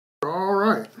All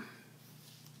right.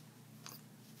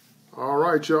 All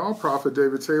right, y'all. Prophet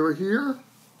David Taylor here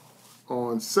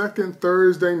on second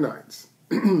Thursday nights.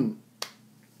 On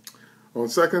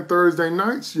second Thursday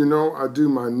nights, you know, I do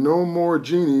my No More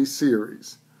Genie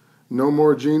series. No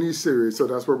More Genie series. So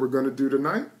that's what we're going to do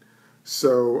tonight.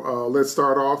 So let's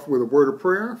start off with a word of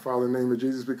prayer. Father, in the name of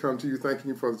Jesus, we come to you thanking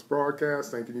you for this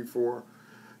broadcast. Thanking you for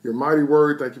your mighty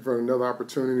word. Thank you for another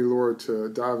opportunity, Lord, to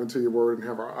dive into your word and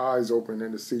have our eyes open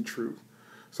and to see truth.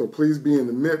 So please be in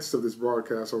the midst of this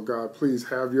broadcast, oh God. Please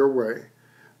have your way.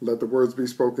 Let the words be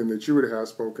spoken that you would have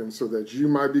spoken so that you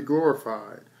might be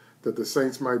glorified, that the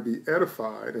saints might be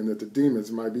edified, and that the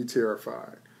demons might be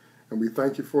terrified. And we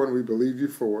thank you for it and we believe you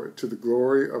for it, to the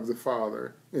glory of the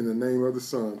Father, in the name of the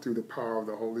Son, through the power of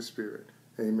the Holy Spirit.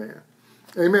 Amen.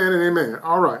 Amen and amen.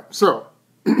 All right, so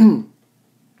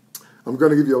I'm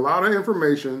going to give you a lot of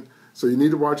information, so you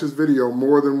need to watch this video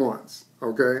more than once,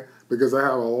 okay? Because I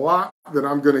have a lot that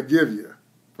I'm going to give you,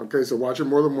 okay? So watch it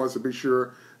more than once to be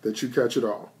sure that you catch it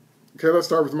all. Okay, let's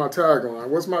start with my tagline.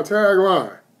 What's my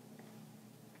tagline?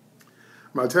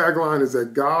 My tagline is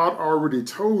that God already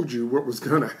told you what was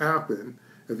going to happen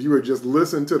if you would just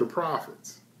listen to the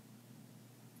prophets.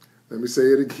 Let me say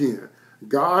it again.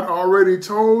 God already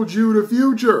told you the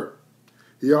future.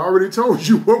 He already told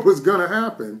you what was going to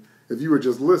happen if you would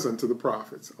just listen to the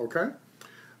prophets, okay?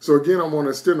 So again, I want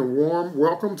to extend a warm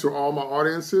welcome to all my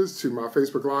audiences, to my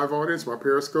Facebook Live audience, my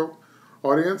Periscope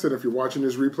audience, and if you're watching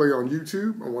this replay on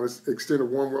YouTube, I want to extend a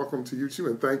warm welcome to you too,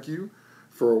 and thank you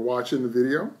for watching the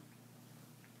video.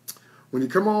 When you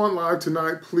come on live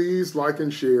tonight, please like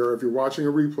and share. If you're watching a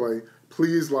replay,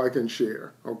 please like and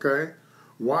share, okay?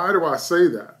 Why do I say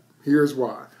that? Here's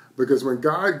why. Because when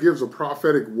God gives a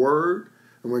prophetic word,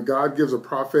 and when God gives a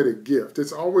prophetic gift,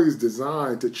 it's always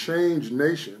designed to change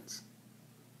nations.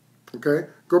 Okay?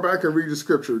 Go back and read the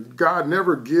scripture. God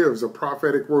never gives a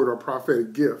prophetic word or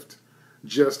prophetic gift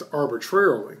just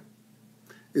arbitrarily.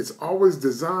 It's always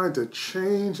designed to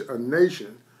change a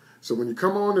nation. So when you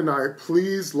come on tonight,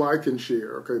 please like and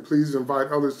share. Okay? Please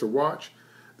invite others to watch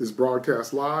this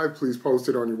broadcast live. Please post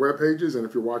it on your web pages. And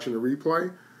if you're watching the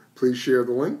replay, please share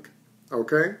the link.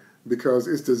 Okay? Because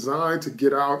it's designed to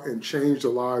get out and change the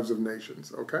lives of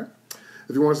nations, okay?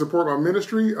 If you want to support my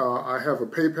ministry, I have a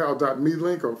paypal.me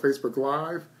link on Facebook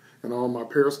Live and on my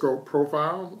Periscope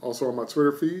profile, also on my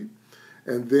Twitter feed.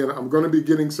 And then I'm going to be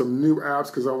getting some new apps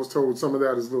because I was told some of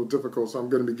that is a little difficult, so I'm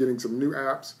going to be getting some new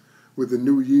apps with the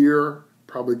new year,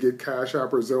 probably get Cash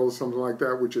App or Zelle or something like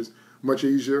that, which is much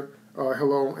easier.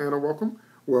 Hello, Anna, welcome.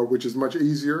 Well, which is much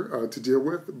easier to deal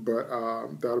with, but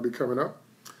that'll be coming up.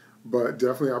 But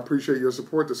definitely I appreciate your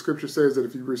support. The scripture says that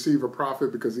if you receive a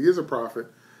prophet, because he is a prophet,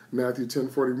 Matthew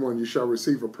 10:41, you shall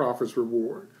receive a prophet's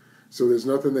reward. So there's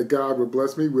nothing that God would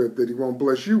bless me with that he won't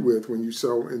bless you with when you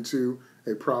sow into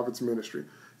a prophet's ministry.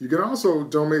 You can also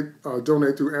donate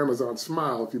through Amazon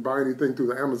Smile. If you buy anything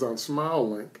through the Amazon Smile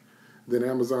link, then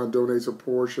Amazon donates a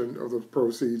portion of the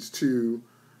proceeds to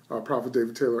Prophet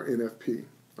David Taylor NFP.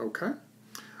 Okay?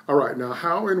 All right, now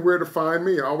how and where to find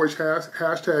me? I always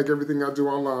hashtag everything I do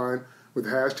online with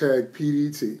hashtag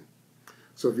PDT.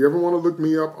 So if you ever want to look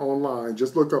me up online,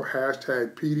 just look up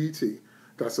hashtag PDT.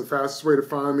 That's the fastest way to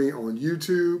find me on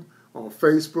YouTube, on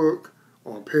Facebook,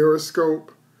 on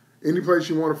Periscope. Any place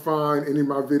you want to find any of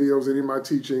my videos, any of my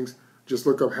teachings, just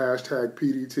look up hashtag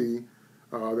PDT.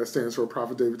 That stands for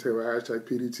Prophet David Taylor, hashtag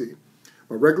PDT.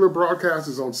 My regular broadcast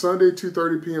is on Sunday,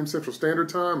 2:30 p.m. Central Standard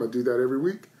Time. I do that every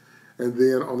week. And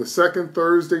then on the second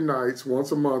Thursday nights,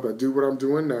 once a month, I do what I'm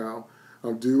doing now.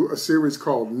 I'll do a series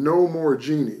called No More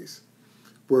Genies,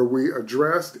 where we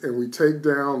address and we take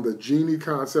down the genie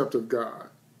concept of God.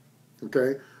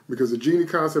 Okay? Because the genie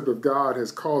concept of God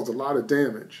has caused a lot of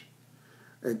damage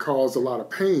and caused a lot of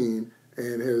pain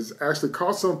and has actually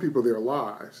cost some people their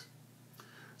lives.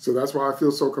 So that's why I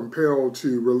feel so compelled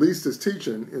to release this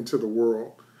teaching into the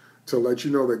world, to let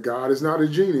you know that God is not a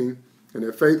genie and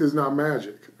that faith is not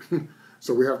magic.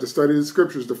 So we have to study the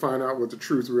scriptures to find out what the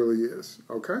truth really is.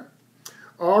 Okay?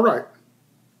 All right.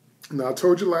 Now, I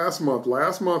told you last month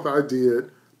I did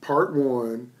part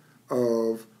 1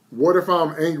 of what if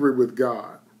I'm angry with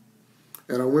God?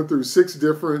 And I went through 6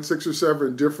 or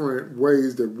 7 different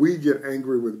ways that we get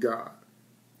angry with God.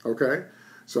 Okay?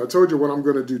 So I told you what I'm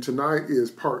going to do tonight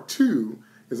is part 2,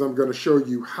 is I'm going to show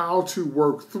you how to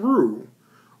work through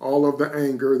all of the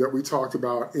anger that we talked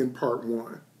about in part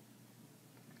 1.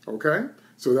 Okay?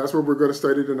 So that's what we're going to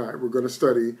study tonight. We're going to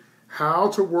study how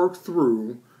to work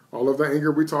through all of the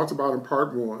anger we talked about in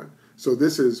part 1. So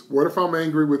this is What If I'm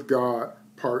Angry with God,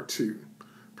 part 2.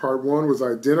 Part 1 was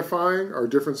identifying our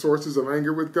different sources of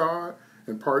anger with God.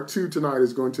 And part 2 tonight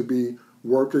is going to be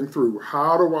working through.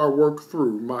 How do I work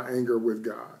through my anger with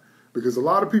God? Because a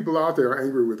lot of people out there are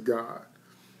angry with God.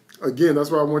 Again, that's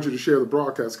why I want you to share the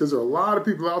broadcast, because there are a lot of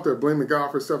people out there blaming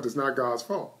God for stuff that's not God's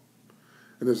fault.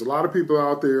 And there's a lot of people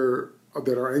out there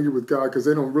that are angry with God because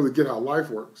they don't really get how life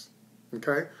works.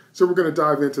 Okay? So we're going to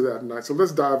dive into that tonight. So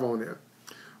let's dive on in.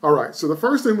 All right. So the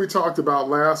first thing we talked about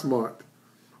last month,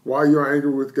 why you're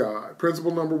angry with God.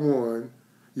 Principle number one,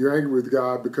 you're angry with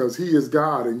God because he is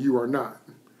God and you are not.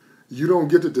 You don't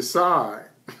get to decide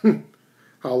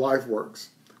how life works.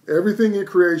 Everything in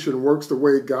creation works the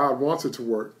way God wants it to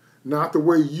work, not the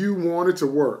way you want it to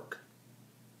work.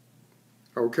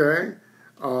 Okay?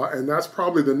 And that's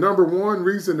probably the number one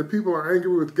reason that people are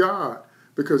angry with God,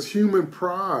 because human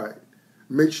pride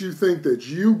makes you think that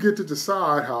you get to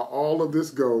decide how all of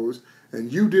this goes,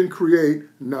 and you didn't create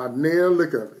not near a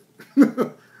lick of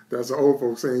it. That's the old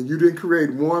folks saying, you didn't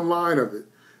create one line of it.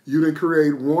 You didn't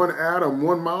create one atom,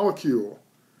 one molecule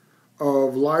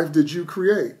of life did you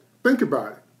create. Think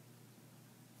about it.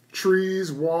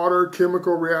 Trees, water,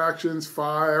 chemical reactions,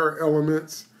 fire,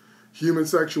 elements, human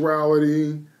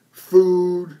sexuality,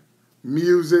 food,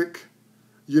 music,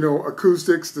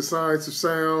 acoustics, the science of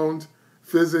sound,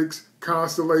 physics,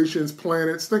 constellations,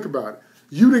 planets. Think about it.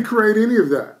 You didn't create any of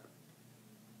that.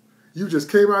 You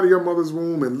just came out of your mother's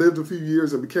womb and lived a few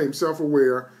years and became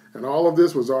self-aware, and all of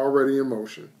this was already in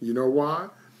motion. You know why?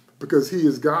 Because he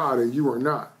is God and you are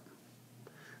not.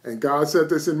 And God set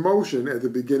this in motion at the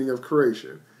beginning of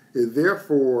creation. It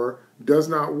therefore does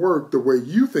not work the way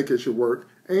you think it should work,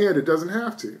 and it doesn't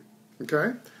have to.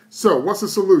 Okay? So what's the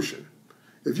solution?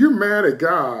 If you're mad at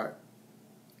God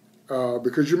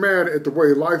because you're mad at the way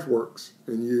life works,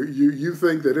 and you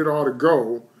think that it ought to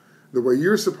go the way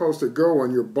you're supposed to go,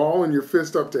 and you're balling your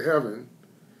fist up to heaven,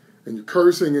 and you're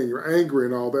cursing and you're angry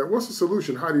and all that, what's the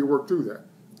solution? How do you work through that?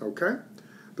 Okay?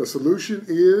 The solution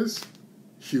is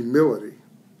humility.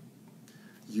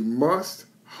 You must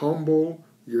humble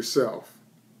yourself.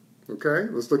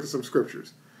 Okay? Let's look at some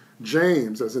scriptures.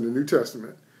 James, as in the New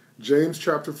Testament, James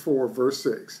chapter 4, verse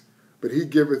 6, but he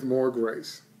giveth more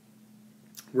grace.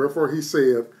 Wherefore he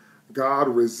saith, God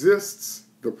resists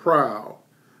the proud,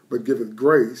 but giveth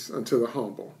grace unto the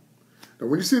humble. Now,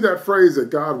 when you see that phrase that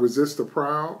God resists the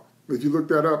proud, if you look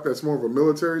that up, that's more of a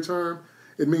military term.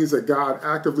 It means that God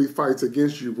actively fights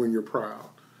against you when you're proud.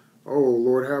 Oh,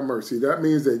 Lord have mercy. That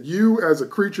means that you, as a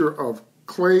creature of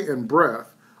clay and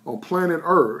breath on planet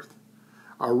Earth,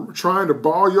 are trying to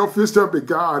ball your fist up at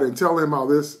God and tell him how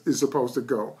this is supposed to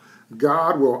go.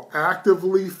 God will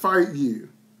actively fight you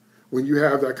when you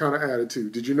have that kind of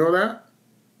attitude. Did you know that?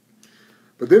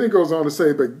 But then it goes on to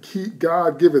say, but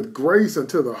God giveth grace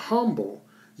unto the humble.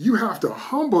 You have to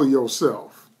humble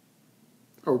yourself.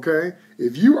 Okay?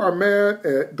 If you are mad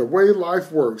at the way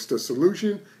life works, the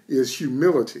solution is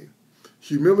humility.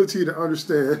 Humility to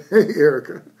understand, hey,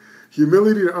 Erica,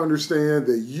 humility to understand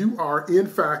that you are in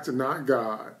fact not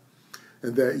God,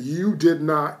 and that you did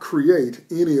not create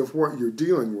any of what you're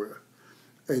dealing with.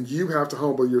 And you have to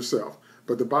humble yourself.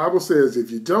 But the Bible says if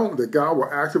you don't, that God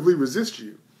will actively resist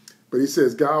you. But he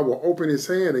says God will open his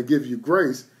hand and give you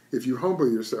grace if you humble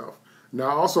yourself. Now,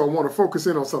 also, I want to focus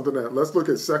in on something else. Let's look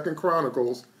at 2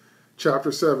 Chronicles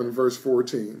chapter 7, verse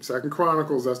 14. 2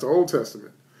 Chronicles, that's the Old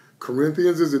Testament.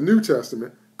 Corinthians is the New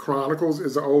Testament. Chronicles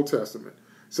is the Old Testament.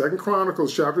 2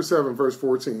 Chronicles chapter 7, verse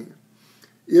 14.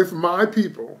 If my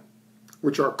people,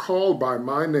 which are called by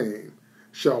my name,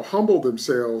 shall humble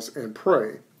themselves and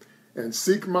pray, and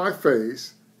seek my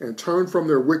face, and turn from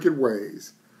their wicked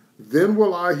ways, then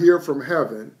will I hear from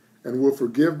heaven, and will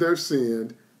forgive their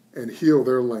sin, and heal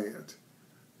their land.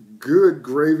 Good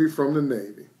gravy from the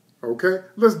Navy. Okay?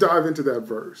 Let's dive into that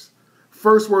verse.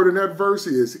 First word in that verse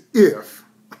is if.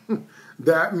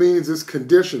 That means it's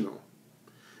conditional.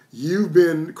 You've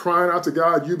been crying out to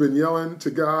God. You've been yelling to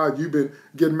God. You've been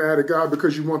getting mad at God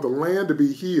because you want the land to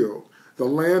be healed. The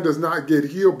land does not get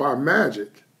healed by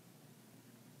magic.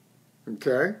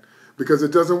 Okay? Because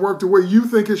it doesn't work the way you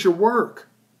think it should work.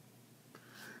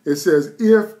 It says,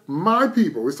 if my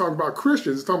people, it's talking about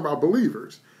Christians, it's talking about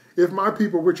believers. If my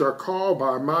people which are called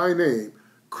by my name,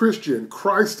 Christian,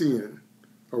 Christian,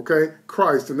 okay?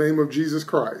 Christ, the name of Jesus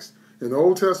Christ. In the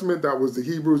Old Testament, that was the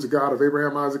Hebrews, the God of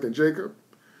Abraham, Isaac, and Jacob.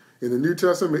 In the New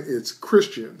Testament, it's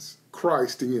Christians,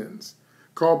 Christians,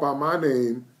 called by my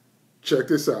name, check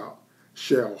this out,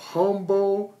 shall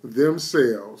humble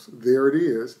themselves. There it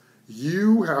is.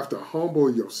 You have to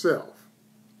humble yourself.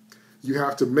 You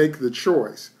have to make the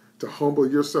choice to humble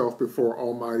yourself before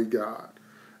Almighty God.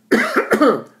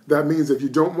 That means if you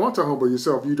don't want to humble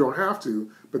yourself, you don't have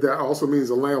to, but that also means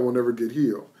the land will never get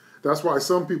healed. That's why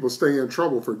some people stay in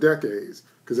trouble for decades,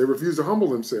 because they refuse to humble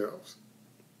themselves.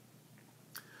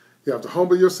 You have to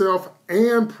humble yourself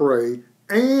and pray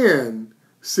and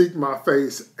seek my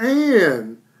face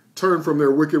and turn from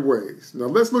their wicked ways. Now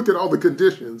let's look at all the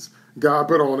conditions God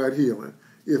put on that healing.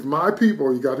 If my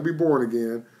people, you got to be born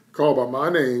again, called by my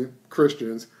name,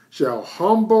 Christians, shall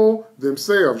humble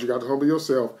themselves. You got to humble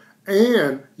yourself,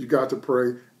 and you got to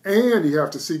pray, and you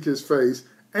have to seek his face,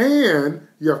 and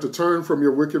you have to turn from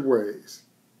your wicked ways.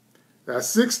 That's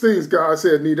 6 things God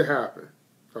said need to happen.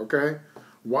 Okay?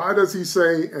 Why does he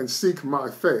say, and seek my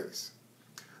face?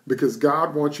 Because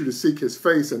God wants you to seek his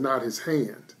face and not his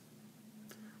hand.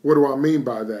 What do I mean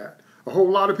by that? A whole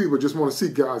lot of people just want to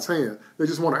seek God's hand. They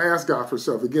just want to ask God for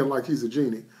stuff, again, like he's a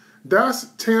genie. That's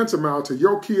tantamount to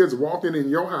your kids walking in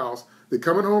your house. They're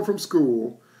coming home from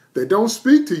school. They don't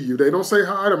speak to you. They don't say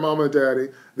hi to mama and daddy.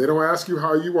 They don't ask you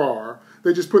how you are.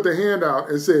 They just put their hand out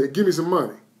and say, give me some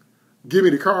money. Give me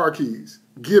the car keys.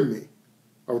 Give me.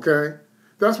 Okay?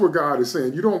 That's what God is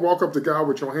saying. You don't walk up to God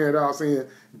with your hand out saying,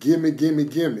 give me, give me,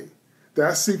 give me.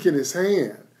 That's seeking his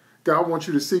hand. God wants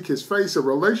you to seek his face, a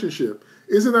relationship.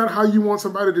 Isn't that how you want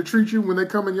somebody to treat you when they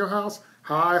come in your house?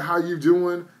 Hi, how you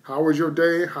doing? How was your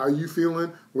day? How you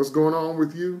feeling? What's going on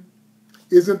with you?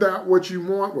 Isn't that what you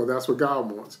want? Well, that's what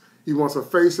God wants. He wants a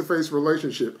face-to-face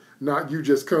relationship, not you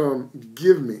just come,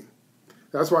 give me.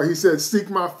 That's why he said, seek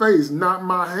my face, not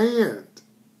my hand.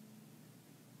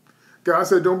 God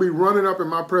said, don't be running up in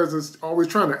my presence, always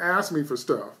trying to ask me for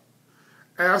stuff.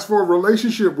 Ask for a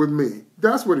relationship with me.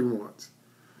 That's what he wants.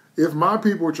 If my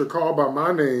people, which are called by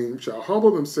my name, shall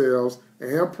humble themselves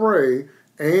and pray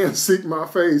and seek my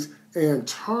face and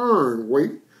turn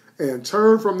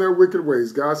from their wicked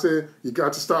ways. God said, you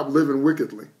got to stop living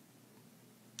wickedly.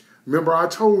 Remember, I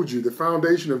told you the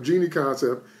foundation of genie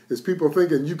concept is people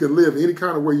thinking you can live any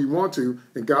kind of way you want to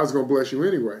and God's going to bless you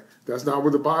anyway. That's not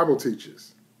what the Bible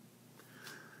teaches.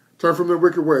 Turn from their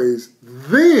wicked ways.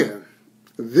 Then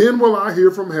will I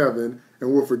hear from heaven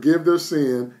and will forgive their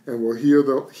sin and will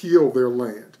heal their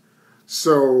land.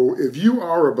 So if you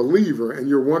are a believer and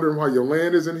you're wondering why your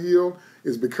land isn't healed,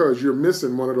 it's because you're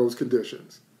missing one of those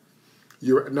conditions.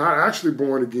 You're not actually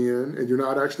born again, and you're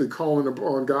not actually calling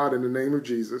upon God in the name of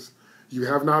Jesus. You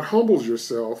have not humbled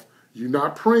yourself. You're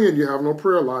not praying. You have no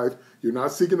prayer life. You're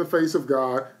not seeking the face of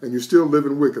God, and you're still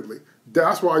living wickedly.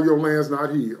 That's why your land's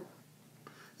not healed.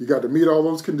 You got to meet all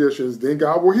those conditions. Then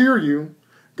God will hear you.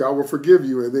 God will forgive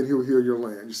you, and then he'll heal your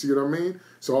land. You see what I mean?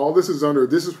 So all this is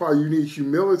this is why you need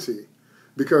humility,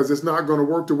 because it's not going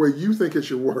to work the way you think it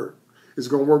should work. It's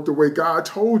going to work the way God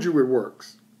told you it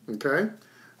works. Okay?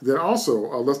 Then also,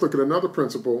 let's look at another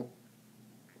principle.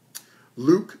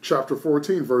 Luke chapter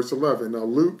 14, verse 11. Now,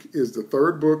 Luke is the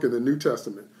 3rd book in the New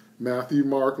Testament. Matthew,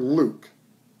 Mark, Luke.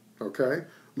 Okay?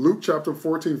 Luke chapter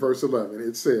 14, verse 11.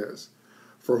 It says,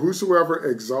 for whosoever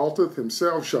exalteth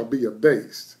himself shall be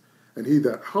abased, and he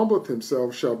that humbleth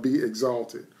himself shall be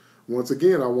exalted. Once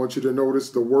again, I want you to notice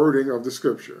the wording of the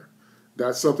scripture.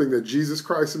 That's something that Jesus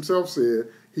Christ himself said.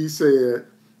 He said,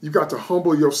 you got to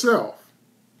humble yourself.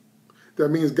 That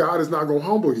means God is not going to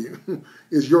humble you.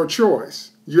 It's your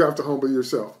choice. You have to humble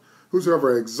yourself.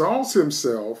 Whosoever exalts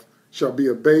himself shall be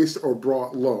abased or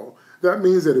brought low. That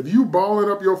means that if you balling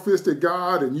up your fist at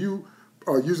God and you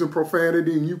are using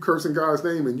profanity and you cursing God's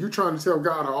name and you trying to tell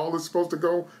God how all is supposed to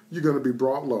go, you're going to be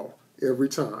brought low every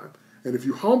time. And if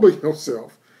you humble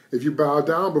yourself, if you bow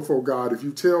down before God, if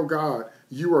you tell God,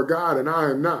 you are God and I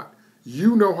am not,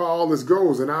 you know how all this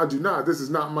goes and I do not. This is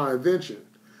not my invention.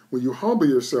 When you humble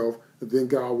yourself, then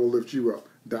God will lift you up.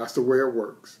 That's the way it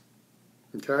works.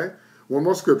 Okay? One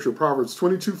more scripture, Proverbs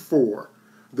 22:4.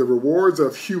 The rewards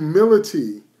of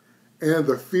humility and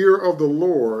the fear of the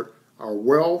Lord are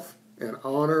wealth and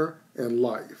honor and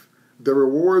life. The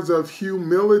rewards of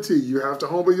humility, you have to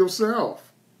humble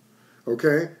yourself.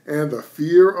 Okay? And the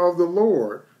fear of the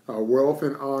Lord are wealth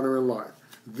and honor and life.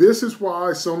 This is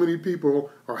why so many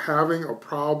people are having a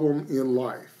problem in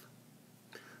life.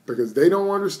 Because they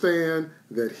don't understand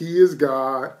that he is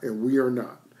God and we are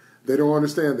not. They don't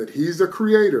understand that he's the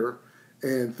creator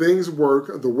and things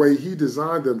work the way he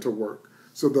designed them to work.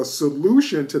 So the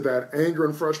solution to that anger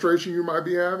and frustration you might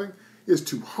be having is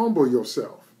to humble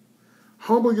yourself.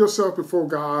 Humble yourself before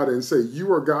God and say,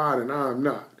 you are God and I am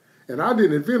not. And I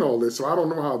didn't invent all this, so I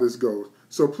don't know how this goes.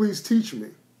 So please teach me.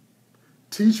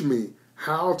 Teach me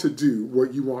how to do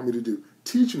what you want me to do.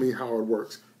 Teach me how it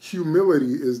works.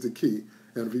 Humility is the key.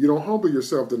 And if you don't humble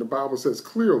yourself, then the Bible says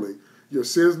clearly your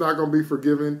sin's not going to be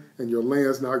forgiven and your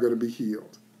land's not going to be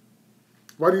healed.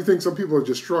 Why do you think some people are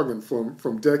just struggling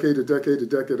from decade to decade to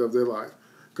decade of their life?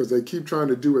 Because they keep trying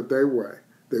to do it their way.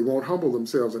 They won't humble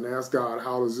themselves and ask God,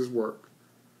 how does this work?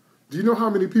 Do you know how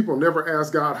many people never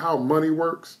ask God how money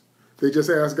works? They just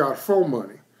ask God for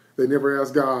money. They never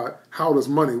ask God, how does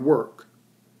money work?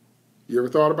 You ever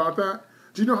thought about that?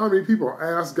 Do you know how many people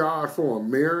ask God for a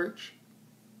marriage,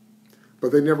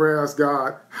 but they never ask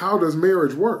God, how does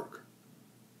marriage work?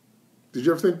 Did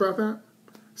you ever think about that?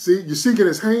 See, you're seeking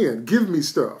his hand. Give me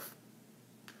stuff.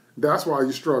 That's why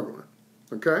you're struggling.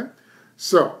 Okay?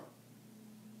 So,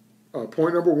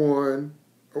 point number one,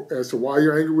 as to why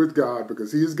you're angry with God,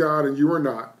 because he is God and you are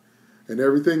not. And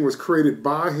everything was created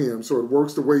by him, so it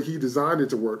works the way he designed it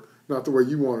to work, not the way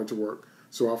you want it to work.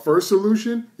 So our first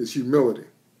solution is humility.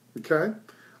 Okay?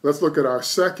 Let's look at our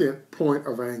second point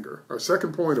of anger. Our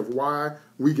second point of why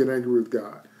we get angry with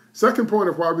God. Second point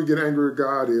of why we get angry with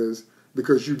God is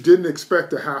because you didn't expect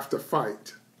to have to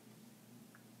fight.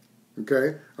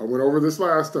 Okay? I went over this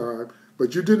last time,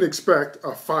 but you didn't expect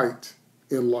a fight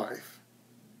in life.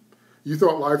 You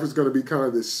thought life was going to be kind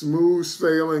of this smooth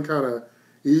sailing, kind of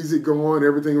easy going.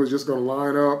 Everything was just going to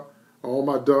line up. All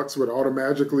my ducks would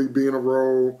automatically be in a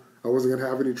row. I wasn't going to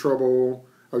have any trouble.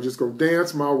 I was just going to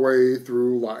dance my way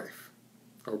through life.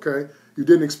 Okay? You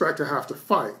didn't expect to have to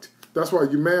fight. That's why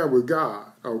you're mad with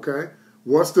God. Okay?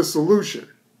 What's the solution?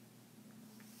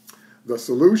 The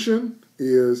solution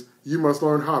is you must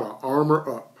learn how to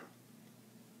armor up.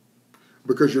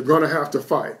 Because you're going to have to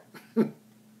fight.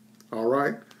 All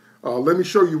right? Let me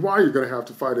show you why you're going to have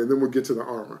to fight, and then we'll get to the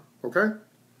armor. Okay?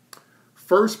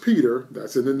 1 Peter,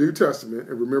 that's in the New Testament,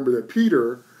 and remember that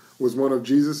Peter was one of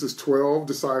Jesus' 12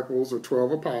 disciples or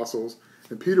 12 apostles,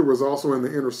 and Peter was also in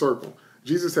the inner circle.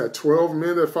 Jesus had 12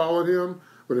 men that followed him,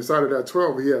 but inside of that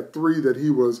 12, he had 3 that he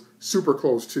was super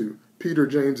close to, Peter,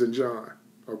 James, and John.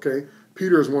 Okay?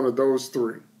 Peter is one of those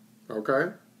 3.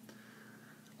 Okay?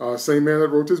 Same man that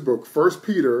wrote this book, 1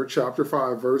 Peter chapter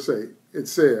 5, verse 8. It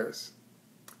says,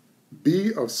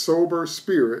 "Be of sober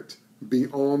spirit, be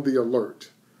on the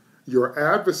alert. Your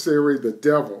adversary, the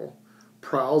devil,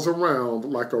 prowls around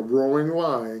like a roaring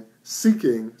lion,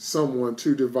 seeking someone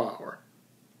to devour."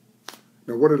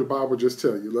 Now, what did the Bible just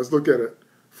tell you? Let's look at it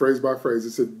phrase by phrase.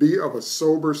 It said, be of a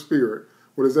sober spirit.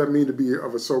 What does that mean to be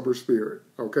of a sober spirit?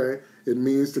 Okay? It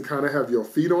means to kind of have your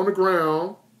feet on the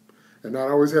ground and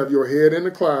not always have your head in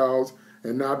the clouds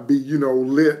and not be,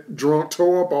 lit, drunk,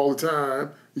 toe up all the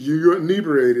time. You're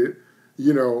inebriated.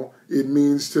 It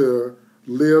means to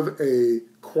live a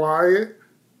quiet,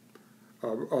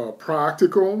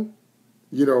 practical,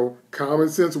 common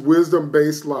sense,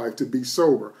 wisdom-based life, to be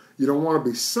sober. You don't want to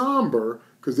be somber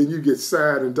because then you get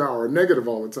sad and dour and negative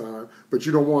all the time, but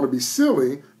you don't want to be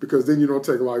silly because then you don't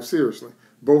take life seriously.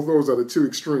 Both those are the two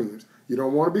extremes. You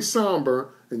don't want to be somber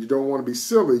and you don't want to be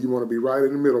silly. You want to be right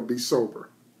in the middle, be sober.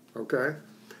 Okay?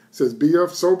 It says, be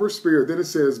of sober spirit. Then it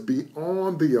says, be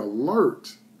on the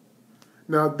alert.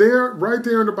 Now, right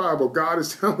there in the Bible, God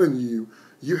is telling you,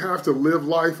 you have to live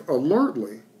life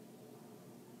alertly.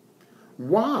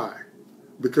 Why?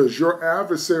 Because your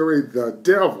adversary, the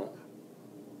devil,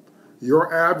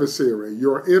 your adversary,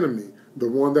 your enemy, the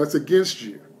one that's against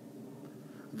you,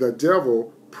 the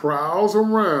devil prowls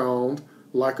around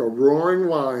like a roaring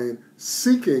lion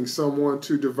seeking someone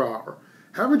to devour.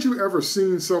 Haven't you ever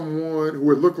seen someone who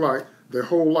would look like their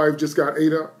whole life just got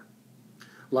ate up?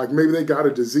 Like maybe they got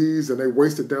a disease and they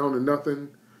wasted down to nothing,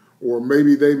 or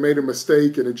maybe they made a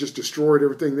mistake and it just destroyed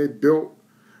everything they built,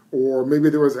 or maybe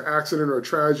there was an accident or a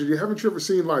tragedy. Haven't you ever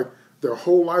seen like their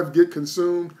whole life get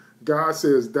consumed? God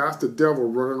says that's the devil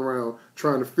running around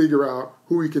trying to figure out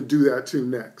who he can do that to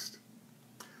next.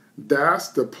 That's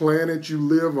the planet you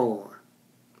live on.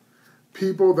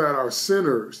 People that are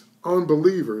sinners,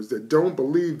 unbelievers, that don't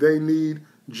believe they need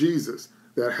Jesus,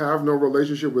 that have no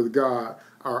relationship with God,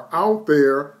 are out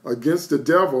there against the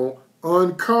devil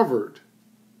uncovered.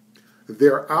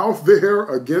 They're out there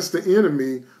against the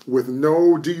enemy with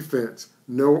no defense,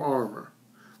 no armor,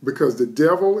 because the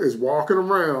devil is walking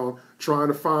around trying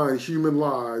to find human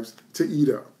lives to eat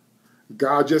up.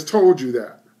 God just told you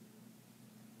that.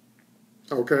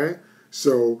 Okay?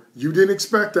 So you didn't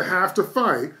expect to have to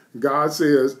fight. God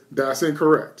says that's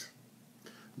incorrect.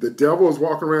 The devil is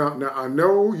walking around. Now, I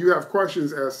know you have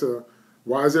questions as to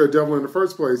why is there a devil in the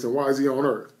first place and why is he on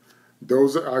earth?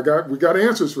 We got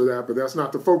answers for that, but that's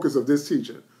not the focus of this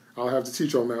teaching. I'll have to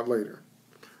teach on that later.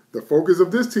 The focus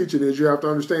of this teaching is you have to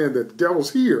understand that the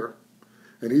devil's here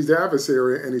and he's the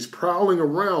adversary and he's prowling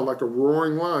around like a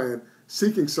roaring lion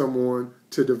seeking someone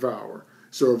to devour.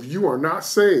 So if you are not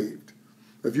saved,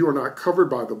 if you are not covered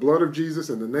by the blood of Jesus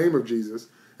and the name of Jesus,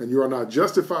 and you are not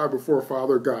justified before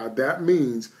Father God, that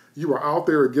means you are out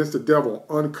there against the devil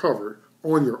uncovered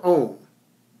on your own.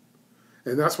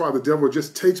 And that's why the devil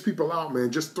just takes people out, man,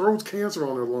 just throws cancer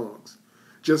on their lungs.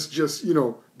 Just gets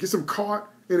them caught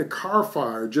in a car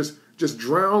fire, just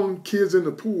drown kids in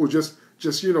the pool, just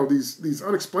just, these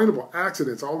unexplainable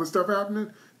accidents, all this stuff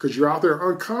happening, because you're out there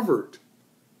uncovered.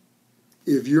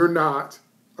 If you're not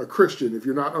a Christian, if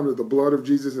you're not under the blood of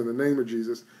Jesus in the name of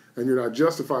Jesus, and you're not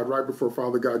justified right before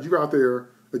Father God, you're out there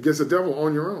against the devil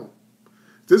on your own.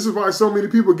 This is why so many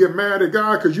people get mad at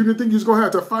God, because you didn't think you was going to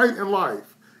have to fight in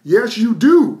life. Yes, you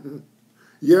do.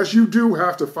 Yes, you do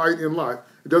have to fight in life.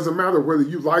 It doesn't matter whether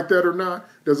you like that or not.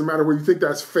 It doesn't matter whether you think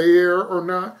that's fair or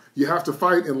not. You have to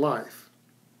fight in life.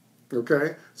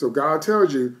 Okay? So God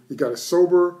tells you, you got to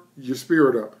sober your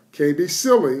spirit up. Can't be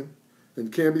silly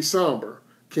and can't be somber.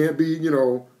 Can't be,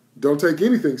 don't take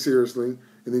anything seriously.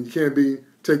 And then you can't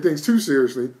take things too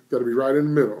seriously. You got to be right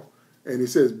in the middle. And he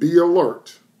says, be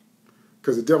alert.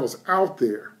 Because the devil's out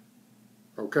there.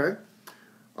 Okay?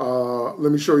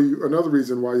 Let me show you another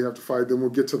reason why you have to fight. Then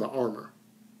we'll get to the armor.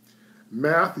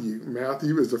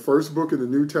 Matthew is the first book in the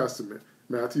New Testament.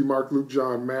 Matthew, Mark, Luke,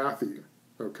 John, Matthew.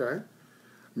 Okay?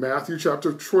 Matthew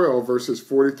chapter 12, verses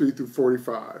 43 through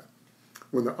 45.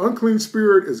 When the unclean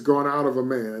spirit is gone out of a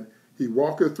man, he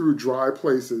walketh through dry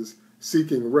places,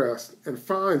 seeking rest, and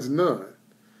finds none.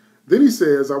 Then he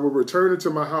says, I will return into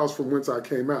my house from whence I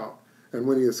came out. And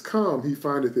when he is come, he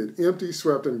findeth it empty,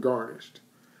 swept, and garnished.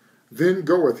 Then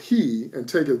goeth he, and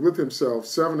taketh with himself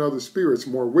 7 other spirits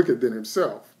more wicked than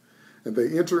himself. And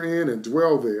they enter in and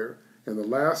dwell there. And the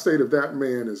last state of that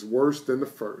man is worse than the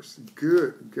first.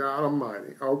 Good God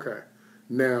Almighty. Okay.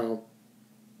 Now,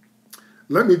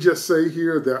 let me just say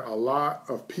here that a lot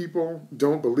of people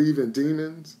don't believe in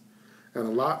demons. And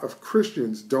a lot of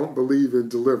Christians don't believe in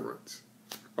deliverance.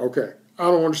 Okay. I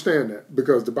don't understand that,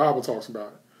 because the Bible talks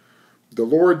about it. The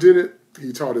Lord did it.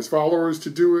 He taught his followers to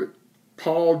do it.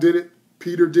 Paul did it.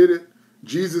 Peter did it.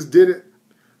 Jesus did it.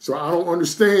 So I don't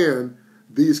understand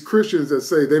these Christians that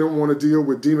say they don't want to deal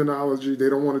with demonology. They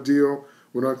don't want to deal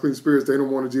with unclean spirits. They don't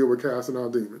want to deal with casting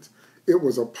out demons. It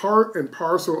was a part and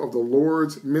parcel of the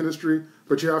Lord's ministry.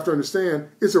 But you have to understand,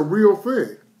 it's a real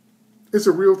thing. It's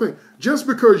a real thing. Just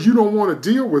because you don't want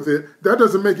to deal with it, that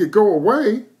doesn't make it go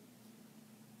away.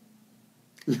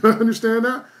 You understand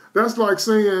that? That's like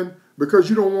saying, because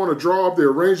you don't want to draw up the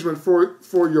arrangement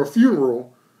for your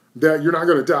funeral, that you're not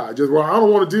going to die. Just, well, I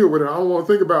don't want to deal with it. I don't want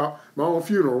to think about my own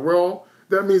funeral. Well,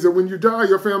 that means that when you die,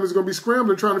 your family's going to be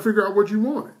scrambling trying to figure out what you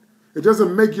wanted. It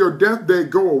doesn't make your death day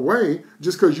go away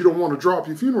just because you don't want to draw up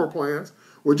your funeral plans.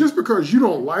 Well, just because you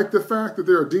don't like the fact that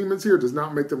there are demons here does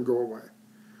not make them go away.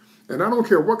 And I don't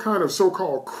care what kind of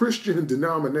so-called Christian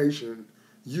denomination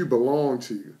you belong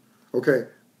to. Okay?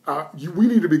 We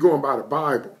need to be going by the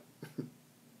Bible.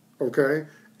 Okay?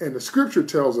 And the scripture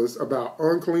tells us about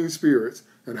unclean spirits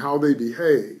and how they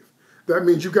behave. That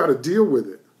means you got to deal with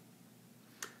it.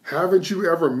 Haven't you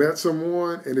ever met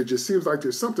someone and it just seems like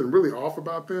there's something really off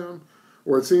about them?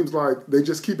 Or it seems like they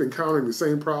just keep encountering the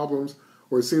same problems,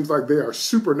 or it seems like they are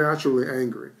supernaturally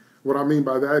angry. What I mean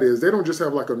by that is they don't just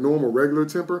have like a normal regular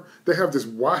temper. They have this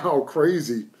wild,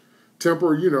 crazy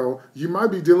temper. You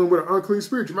might be dealing with an unclean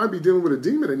spirit. You might be dealing with a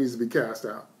demon that needs to be cast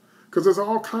out. Because there's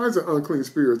all kinds of unclean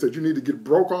spirits that you need to get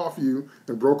broke off you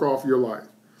and broke off your life.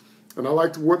 And I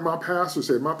liked what my pastor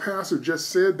said. My pastor just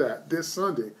said that this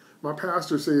Sunday. My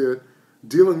pastor said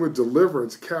dealing with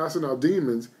deliverance, casting out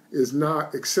demons, is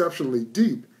not exceptionally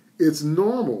deep. It's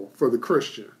normal for the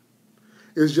Christian.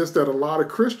 It's just that a lot of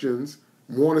Christians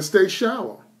want to stay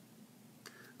shallow.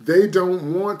 They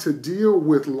don't want to deal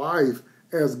with life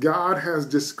as God has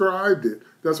described it.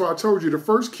 That's why I told you the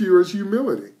first cure is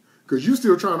humility, because you're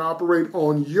still trying to operate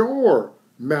on your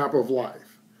map of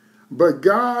life. But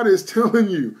God is telling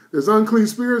you there's unclean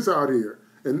spirits out here.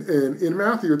 And in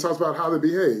Matthew, it talks about how they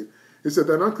behave. It said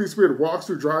that unclean spirit walks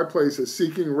through dry places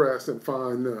seeking rest and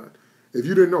find none. If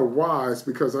you didn't know why, it's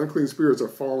because unclean spirits are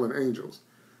fallen angels.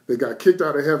 They got kicked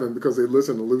out of heaven because they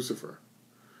listened to Lucifer.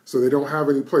 So they don't have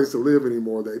any place to live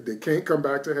anymore. They can't come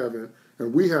back to heaven,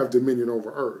 and we have dominion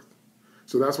over earth.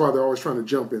 So that's why they're always trying to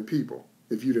jump in people,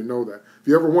 if you didn't know that. If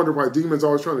you ever wonder why demons are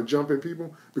always trying to jump in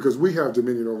people, because we have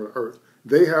dominion over the earth.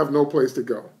 They have no place to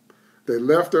go. They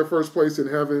left their first place in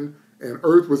heaven, and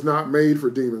earth was not made for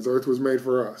demons. Earth was made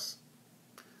for us.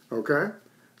 Okay?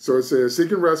 So it says,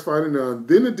 seeking rest, finding none.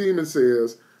 Then the demon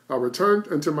says, I returned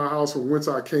into my house from whence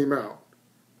I came out.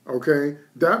 Okay?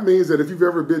 That means that if you've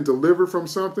ever been delivered from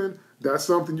something, that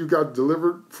something you got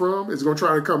delivered from is going to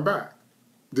try to come back.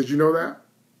 Did you know that?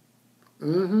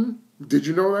 Did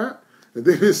you know that? And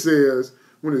then it says,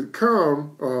 when he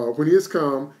is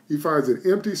come, he finds it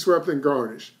empty, swept, and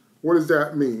garnished. What does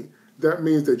that mean? That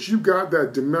means that you got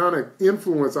that demonic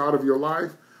influence out of your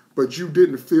life, but you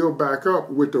didn't fill back up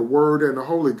with the Word and the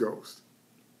Holy Ghost.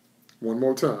 One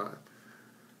more time.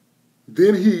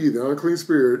 Then he, the unclean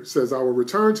spirit, says, I will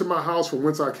return to my house from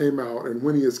whence I came out, and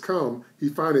when he is come, he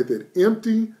findeth it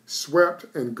empty, swept,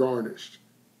 and garnished.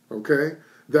 Okay?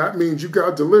 That means you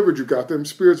got delivered, you got them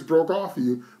spirits broke off of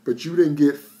you, but you didn't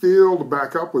get filled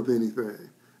back up with anything.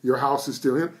 Your house is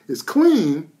still in. It's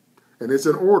clean, and it's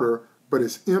in order, but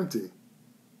it's empty.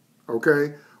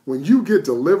 Okay? When you get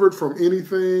delivered from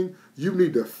anything, you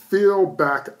need to fill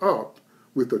back up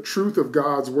with the truth of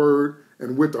God's word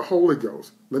and with the Holy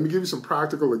Ghost. Let me give you some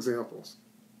practical examples.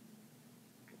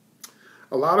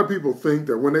 A lot of people think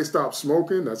that when they stop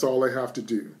smoking, that's all they have to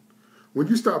do. When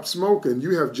you stop smoking,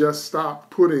 you have just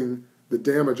stopped putting the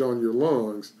damage on your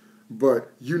lungs,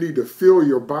 but you need to fill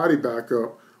your body back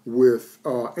up with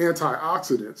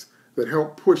antioxidants that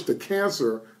help push the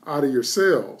cancer out of your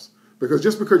cells. Because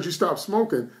just because you stop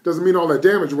smoking doesn't mean all that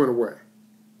damage went away.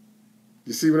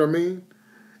 You see what I mean?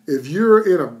 If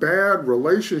you're in a bad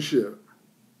relationship,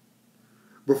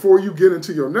 before you get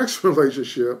into your next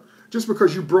relationship, just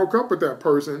because you broke up with that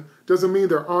person doesn't mean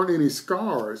there aren't any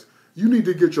scars. You need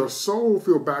to get your soul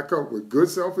filled back up with good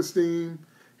self-esteem,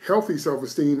 healthy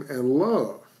self-esteem, and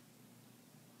love.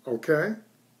 Okay?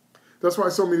 That's why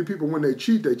so many people, when they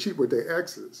cheat with their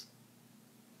exes.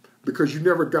 Because you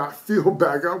never got filled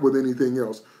back up with anything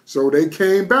else. So they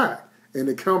came back, and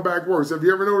they come back worse. Have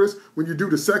you ever noticed when you do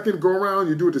the second go-around,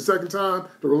 you do it the second time,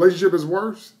 the relationship is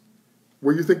worse?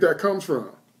 Where you think that comes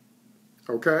from?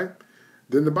 Okay?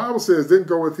 Then the Bible says, then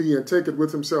goeth he and taketh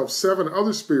with himself 7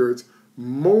 other spirits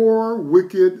more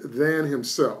wicked than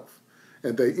himself.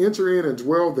 And they enter in and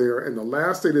dwell there, and the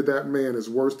last state of that man is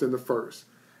worse than the first.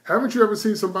 Haven't you ever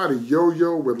seen somebody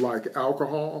yo-yo with like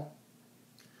alcohol?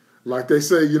 Like they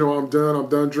say, you know, I'm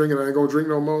done drinking, I ain't gonna drink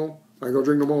no more. I'm done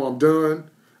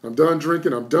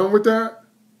drinking, I'm done with that.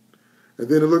 And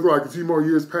then it looked like a few more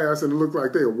years passed and it looked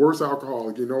like they're a worse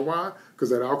alcoholic. You know why? Because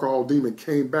that alcohol demon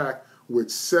came back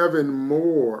with 7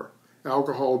 more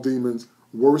alcohol demons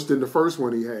worse than the first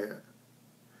one he had.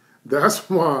 That's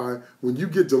why when you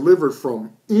get delivered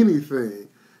from anything,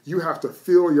 you have to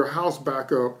fill your house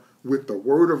back up with the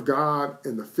word of God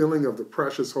and the filling of the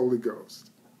precious Holy Ghost.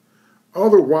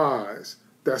 Otherwise,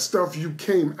 that stuff you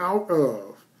came out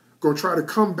of going to try to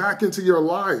come back into your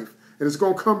life, and it's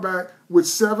going to come back with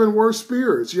 7 worse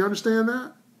spirits. You understand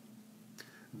that?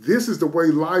 This is the way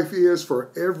life is for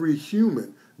every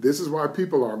human. This is why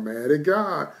people are mad at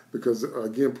God, because,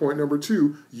 again, point number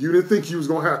 2, you didn't think you was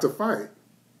going to have to fight.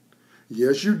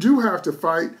 Yes, you do have to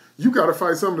fight. You got to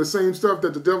fight some of the same stuff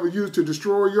that the devil used to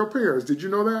destroy your parents. Did you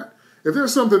know that? If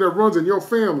there's something that runs in your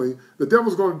family, the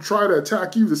devil's going to try to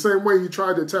attack you the same way he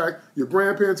tried to attack your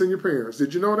grandparents and your parents.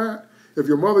 Did you know that? If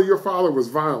your mother or your father was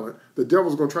violent, the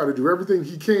devil's going to try to do everything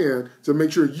he can to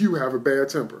make sure you have a bad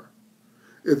temper.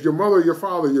 If your mother, your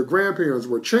father, your grandparents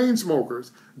were chain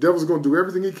smokers, the devil's going to do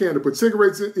everything he can to put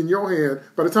cigarettes in your hand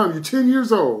by the time you're 10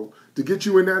 years old to get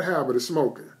you in that habit of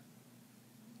smoking.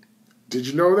 Did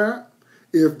you know that?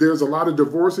 If there's a lot of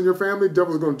divorce in your family, the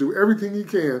devil's going to do everything he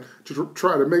can to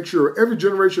try to make sure every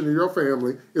generation in your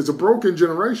family is a broken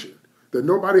generation, that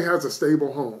nobody has a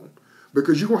stable home.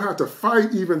 Because you're going to have to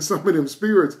fight even some of them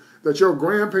spirits that your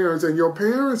grandparents and your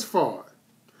parents fought.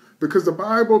 Because the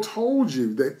Bible told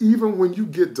you that even when you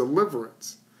get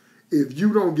deliverance, if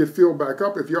you don't get filled back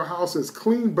up, if your house is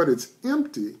clean but it's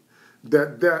empty,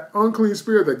 that unclean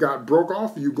spirit that got broke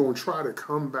off of you going to try to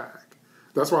come back.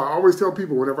 That's why I always tell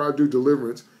people whenever I do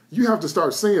deliverance, you have to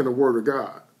start saying the word of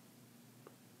God.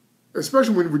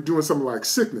 Especially when we're doing something like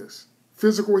sickness,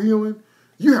 physical healing,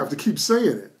 you have to keep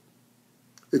saying it.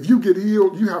 If you get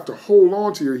healed, you have to hold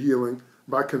on to your healing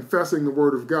by confessing the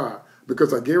word of God.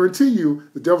 Because I guarantee you,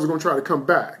 the devil's going to try to come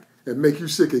back and make you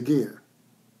sick again.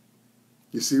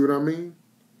 You see what I mean?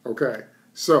 Okay,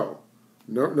 so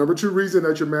number 2 reason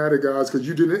that you're mad at God is because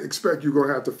you didn't expect you're going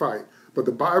to have to fight. But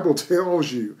the Bible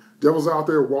tells you, devil's out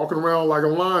there walking around like a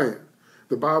lion.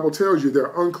 The Bible tells you there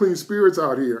are unclean spirits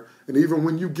out here. And even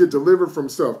when you get delivered from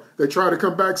stuff, they try to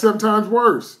come back 7 times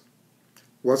worse.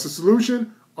 What's the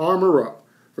solution? Armor up.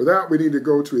 For that, we need to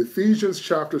go to Ephesians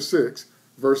chapter 6,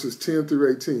 verses 10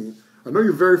 through 18. I know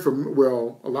you're very familiar,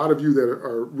 well, a lot of you that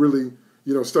are really,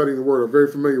 studying the word are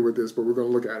very familiar with this, but we're going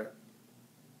to look at it.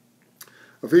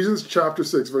 Ephesians chapter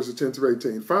 6, verses 10 through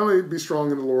 18. Finally, be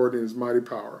strong in the Lord and his mighty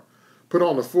power. Put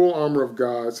on the full armor of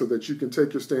God so that you can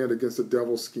take your stand against the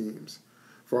devil's schemes.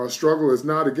 For our struggle is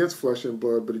not against flesh and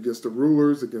blood, but against the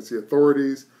rulers, against the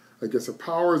authorities, against the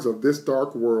powers of this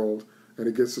dark world, and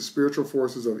against the spiritual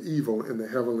forces of evil in the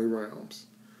heavenly realms.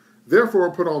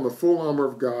 Therefore, put on the full armor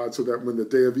of God so that when the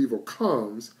day of evil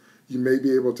comes, you may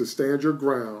be able to stand your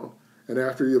ground, and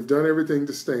after you have done everything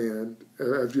to stand,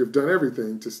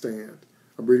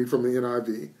 I'm reading from the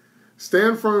NIV.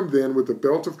 Stand firm then with the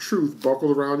belt of truth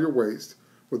buckled around your waist,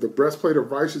 with the breastplate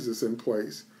of righteousness in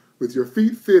place, with your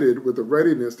feet fitted with the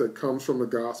readiness that comes from the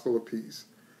gospel of peace.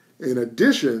 In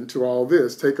addition to all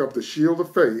this, take up the shield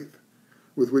of faith,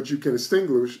 with which you can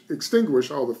extinguish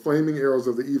all the flaming arrows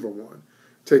of the evil one.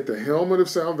 Take the helmet of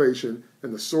salvation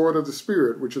and the sword of the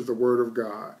Spirit, which is the word of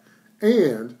God.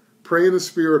 And pray in the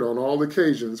Spirit on all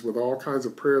occasions with all kinds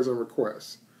of prayers and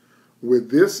requests.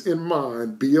 With this in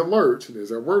mind, be alert, there's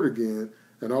that word again,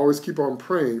 and always keep on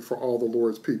praying for all the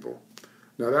Lord's people.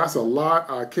 Now that's a lot.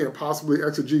 I can't possibly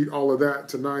exegete all of that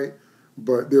tonight,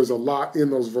 but there's a lot in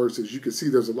those verses. You can see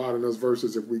there's a lot in those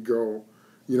verses if we go,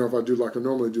 if I do like I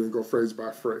normally do and go phrase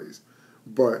by phrase.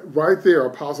 But right there,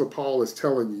 Apostle Paul is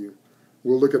telling you,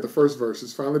 we'll look at the first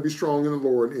verses. Finally, be strong in the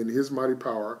Lord and in his mighty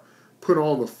power. Put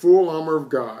on the full armor of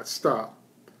God. Stop.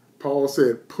 Paul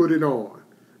said, put it on.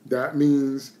 That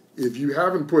means if you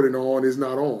haven't put it on, it's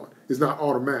not on. It's not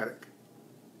automatic.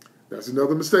 That's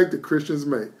another mistake that Christians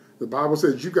make. The Bible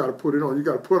says you got to put it on. You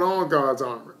got to put on God's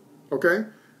armor. Okay?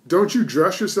 Don't you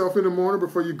dress yourself in the morning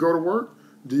before you go to work?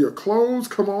 Do your clothes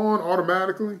come on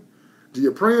automatically? Do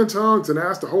you pray in tongues and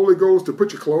ask the Holy Ghost to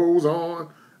put your clothes on?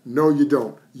 No, you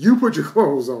don't. You put your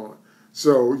clothes on.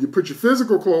 So you put your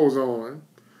physical clothes on.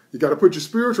 You got to put your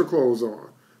spiritual clothes on.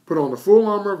 Put on the full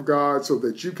armor of God so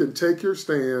that you can take your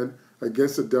stand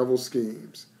against the devil's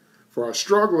schemes. For our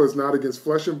struggle is not against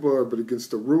flesh and blood, but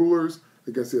against the rulers,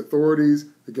 against the authorities,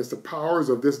 against the powers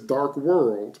of this dark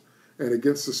world, and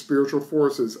against the spiritual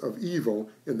forces of evil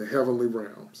in the heavenly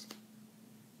realms.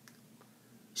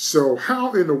 So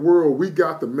how in the world we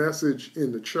got the message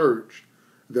in the church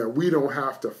that we don't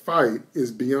have to fight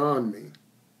is beyond me.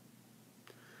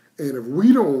 And if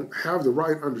we don't have the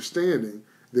right understanding,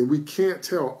 then we can't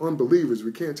tell unbelievers,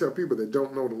 we can't tell people that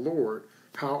don't know the Lord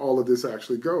how all of this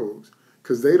actually goes.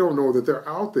 Because they don't know that they're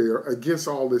out there against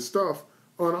all this stuff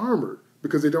unarmored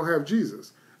because they don't have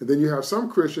Jesus. And then you have some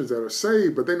Christians that are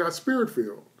saved, but they're not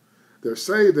spirit-filled. They're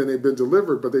saved and they've been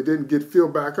delivered, but they didn't get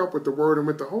filled back up with the Word and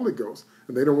with the Holy Ghost.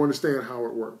 And they don't understand how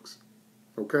it works.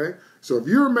 Okay? So if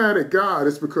you're mad at God,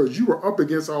 it's because you were up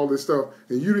against all this stuff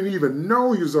and you didn't even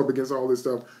know you was up against all this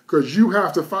stuff because you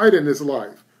have to fight in this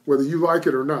life, whether you like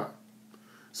it or not.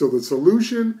 So the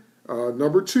solution,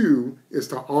 number 2, is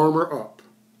to armor up.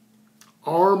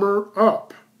 Armor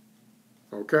up.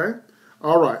 Okay?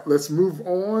 All right, let's move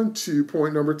on to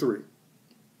point number 3.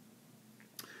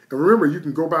 And remember, you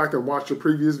can go back and watch the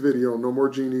previous video, No More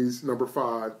Genies, number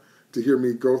 5, to hear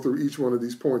me go through each one of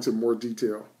these points in more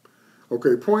detail.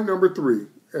 Okay, point number 3,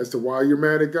 as to why you're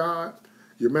mad at God.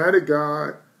 You're mad at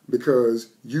God because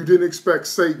you didn't expect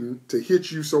Satan to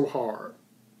hit you so hard.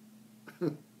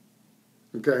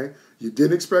 Okay? You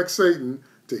didn't expect Satan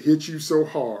to hit you so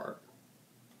hard.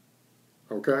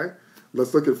 Okay?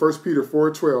 Let's look at 1 Peter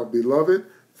 4:12. Beloved,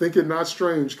 think it not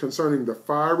strange concerning the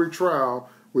fiery trial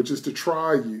which is to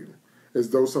try you, as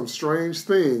though some strange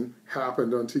thing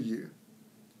happened unto you.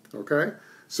 Okay?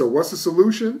 So what's the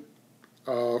solution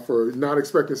for not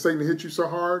expecting Satan to hit you so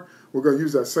hard? We're going to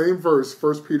use that same verse,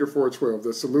 1 Peter 4:12.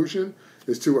 The solution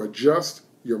is to adjust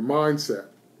your mindset.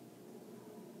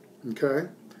 Okay?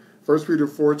 1 Peter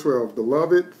 4:12.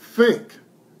 Beloved, think.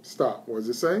 Stop. What does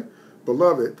it say?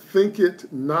 Beloved, think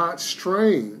it not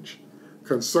strange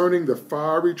concerning the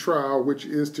fiery trial which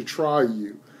is to try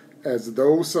you, as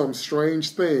though some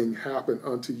strange thing happened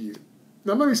unto you.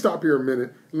 Now let me stop here a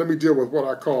minute and let me deal with what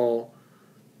I call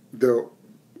the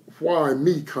why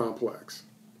me complex.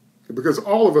 Because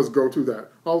all of us go through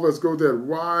that. All of us go there,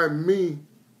 why me?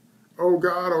 Oh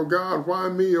God, why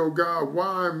me? Oh God,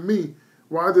 why me?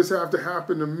 Why does this have to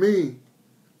happen to me?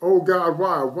 Oh God,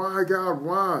 why? Why God,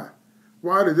 why?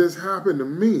 Why did this happen to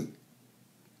me?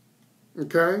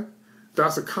 Okay?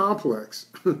 That's a complex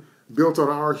built on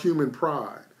our human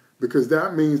pride, because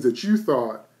that means that you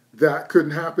thought that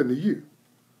couldn't happen to you.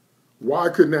 Why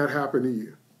couldn't that happen to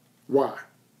you? Why?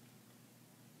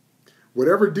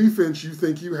 Whatever defense you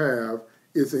think you have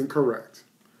is incorrect.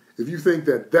 If you think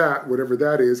that whatever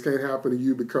that is, can't happen to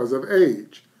you because of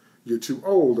age, you're too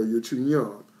old or you're too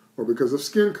young, or because of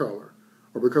skin color,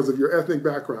 or because of your ethnic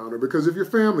background, or because of your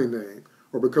family name,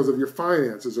 or because of your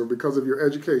finances, or because of your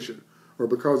education, or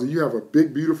because you have a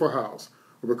big, beautiful house,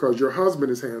 or because your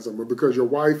husband is handsome, or because your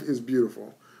wife is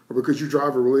beautiful, or because you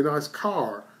drive a really nice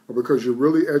car, or because you're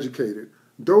really educated.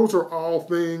 Those are all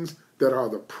things that are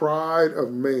the pride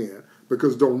of man,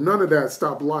 because don't none of that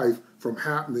stop life from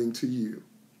happening to you.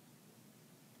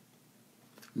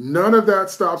 None of that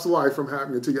stops life from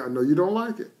happening to you. I know you don't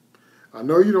like it. I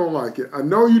know you don't like it. I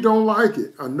know you don't like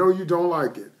it. I know you don't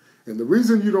like it. And the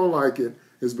reason you don't like it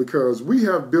is because we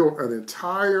have built an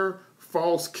entire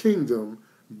false kingdom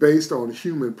based on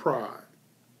human pride.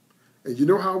 And you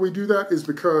know how we do that? Is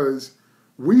because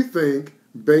we think,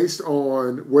 based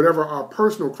on whatever our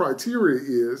personal criteria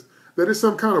is, that it's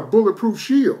some kind of bulletproof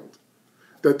shield.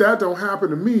 That don't happen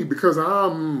to me because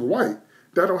I'm white.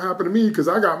 That don't happen to me because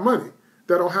I got money.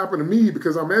 That don't happen to me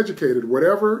because I'm educated.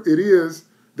 Whatever it is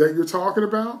that you're talking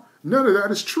about, none of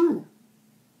that is true.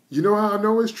 You know how I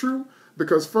know it's true?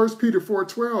 Because 1 Peter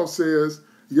 4:12 says,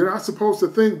 you're not supposed to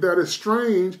think that it's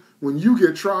strange when you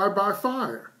get tried by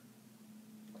fire.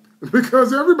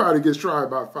 Because everybody gets tried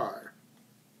by fire.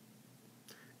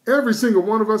 Every single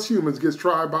one of us humans gets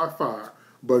tried by fire.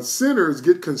 But sinners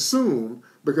get consumed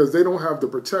because they don't have the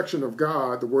protection of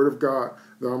God, the word of God,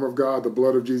 the armor of God, the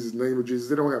blood of Jesus, the name of Jesus.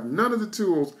 They don't have none of the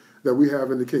tools that we have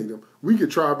in the kingdom. We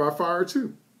get tried by fire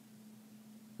too.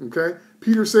 Okay?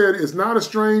 Peter said it's not a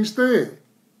strange thing.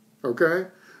 Okay?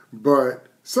 But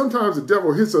sometimes the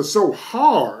devil hits us so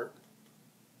hard.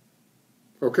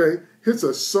 Okay? Hits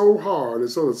us so hard. And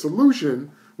so the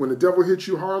solution when the devil hits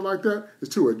you hard like that is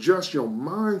to adjust your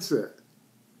mindset.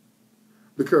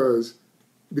 Because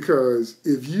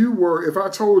if I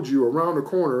told you around the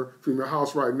corner from your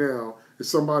house right now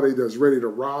is somebody that's ready to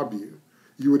rob you,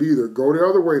 you would either go the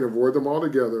other way and avoid them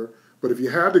altogether, but if you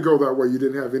had to go that way, you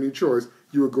didn't have any choice,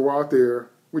 you would go out there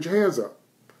with your hands up.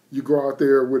 You go out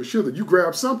there with a shield. You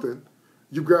grab something.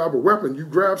 You grab a weapon. You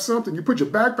grab something. You put your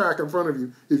backpack in front of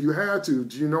you if you had to.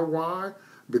 Do you know why?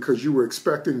 Because you were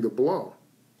expecting the blow.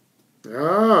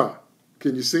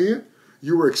 Can you see it?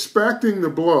 You were expecting the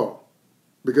blow.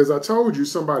 Because I told you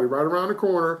somebody right around the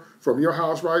corner from your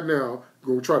house right now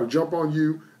going to try to jump on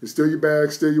you and steal your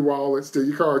bag, steal your wallet, steal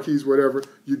your car keys, whatever.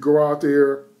 You go out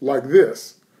there like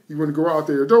this. You wouldn't go out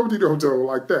there do-de-do-do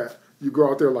like that. You go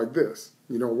out there like this.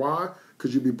 You know why?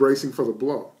 Because you'd be bracing for the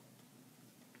blow.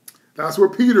 That's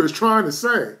what Peter is trying to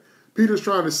say. Peter's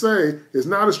trying to say it's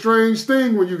not a strange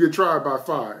thing when you get tried by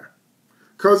fire.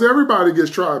 Because everybody gets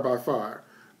tried by fire.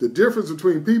 The difference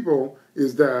between people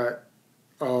is that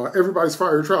everybody's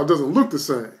fiery trial doesn't look the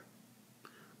same.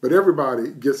 But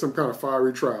everybody gets some kind of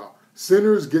fiery trial.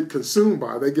 Sinners get consumed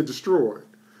by it. They get destroyed.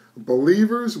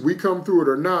 Believers, we come through it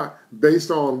or not based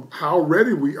on how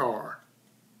ready we are.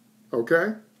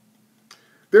 Okay?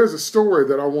 There's a story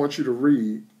that I want you to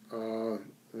read.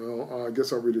 I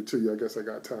guess I'll read it to you. I guess I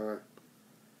got time.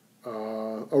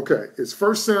 Okay. It's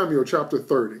 1 Samuel chapter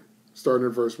 30, starting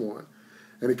in verse 1.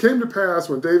 And it came to pass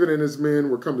when David and his men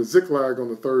were come to Ziklag on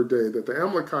the third day that the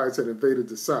Amalekites had invaded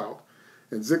the south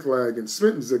and Ziklag and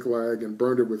smitten Ziklag and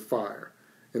burned it with fire.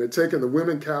 And had taken the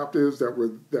women captives that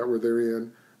were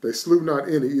therein. They slew not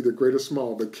any, either great or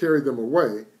small, but carried them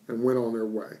away and went on their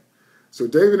way. So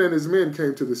David and his men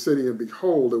came to the city, and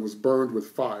behold, it was burned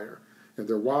with fire, and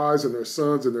their wives and their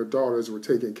sons and their daughters were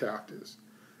taken captives.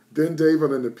 Then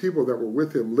David and the people that were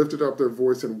with him lifted up their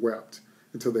voice and wept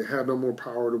until they had no more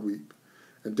power to weep.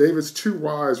 And David's 2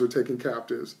 wives were taken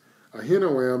captives,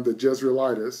 Ahinoam the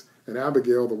Jezreelitess, and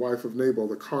Abigail the wife of Nabal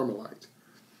the Carmelite.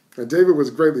 And David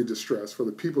was greatly distressed, for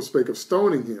the people spake of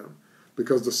stoning him,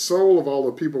 because the soul of all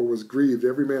the people was grieved,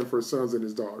 every man for his sons and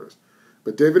his daughters.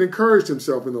 But David encouraged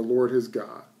himself in the Lord his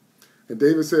God. And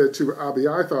David said to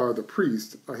Abiathar the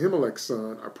priest, Ahimelech's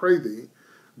son, I pray thee,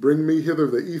 bring me hither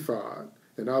the ephod.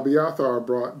 And Abiathar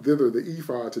brought thither the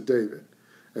ephod to David.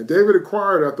 And David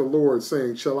inquired at the Lord,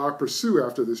 saying, Shall I pursue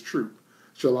after this troop?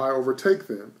 Shall I overtake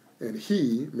them? And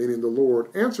he, meaning the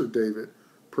Lord, answered David,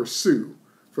 Pursue,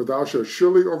 for thou shalt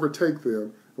surely overtake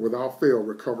them, and without fail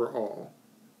recover all.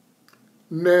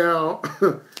 Now,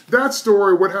 that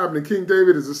story, what happened to King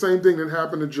David, is the same thing that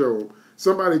happened to Job.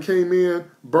 Somebody came in,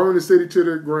 burned the city to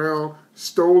the ground,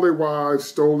 stole their wives,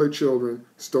 stole their children,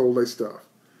 stole their stuff.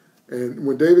 And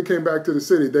when David came back to the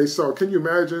city, they saw, can you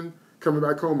imagine coming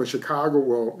back home in Chicago?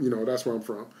 Well, that's where I'm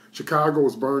from. Chicago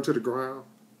was burned to the ground.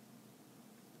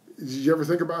 Did you ever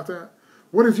think about that?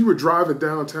 What if you were driving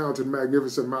downtown to the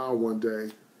Magnificent Mile one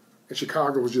day and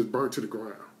Chicago was just burnt to the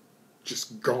ground?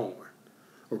 Just gone.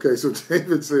 Okay, so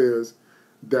David says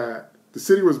that the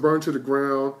city was burned to the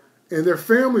ground and their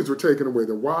families were taken away,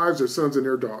 their wives, their sons, and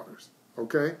their daughters.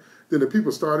 Okay? Then the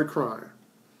people started crying.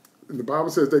 And the Bible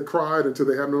says they cried until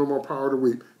they had no more power to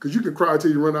weep. Because you can cry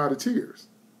till you run out of tears.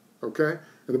 Okay?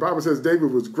 And the Bible says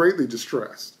David was greatly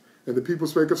distressed. And the people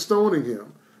spake of stoning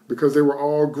him because they were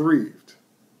all grieved.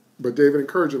 But David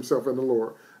encouraged himself in the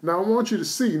Lord. Now I want you to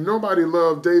see, nobody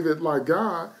loved David like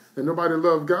God, and nobody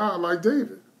loved God like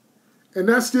David. And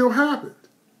that still happened.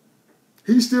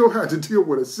 He still had to deal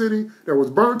with a city that was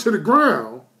burned to the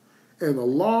ground and the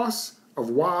loss of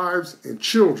wives and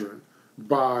children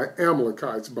by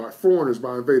Amalekites, by foreigners,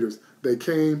 by invaders. They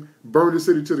came, burned the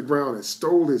city to the ground, and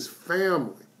stole his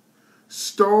family.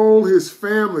 stole his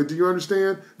family. Do you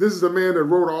understand? This is the man that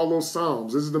wrote all those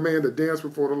Psalms. This is the man that danced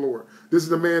before the Lord. This is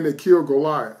the man that killed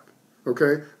Goliath.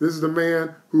 Okay? This is the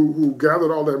man who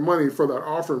gathered all that money for that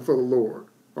offering for the Lord.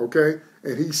 Okay?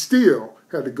 And he still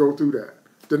had to go through that.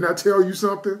 Didn't I tell you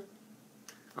something?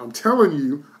 I'm telling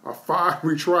you, a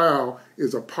fiery trial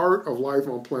is a part of life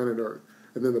on planet Earth.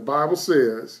 And then the Bible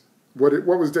says, what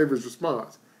was David's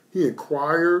response? He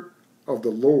inquired of the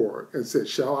Lord and said,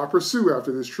 shall I pursue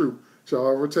after this troop? Shall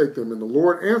I overtake them? And the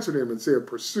Lord answered him and said,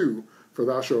 pursue, for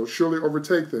thou shalt surely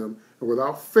overtake them, and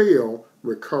without fail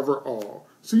recover all.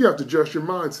 So you have to adjust your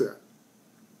mindset.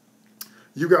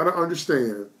 You got to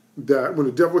understand that when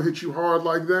the devil hits you hard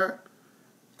like that,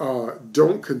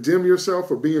 don't condemn yourself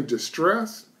for being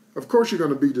distressed. Of course you're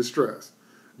going to be distressed.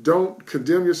 Don't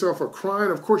condemn yourself for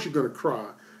crying. Of course you're going to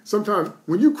cry. Sometimes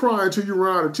when you cry until you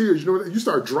run out of tears, you know what? You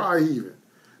start dry heaving.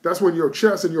 That's when your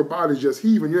chest and your body's just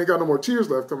heaving. You ain't got no more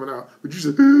tears left coming out. But you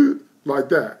just like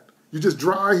that. You just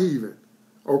dry heaving.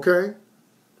 Okay?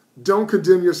 Don't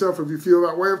condemn yourself if you feel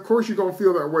that way. Of course you're going to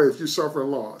feel that way if you're suffering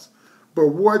loss. But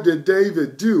what did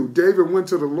David do? David went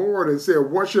to the Lord and said,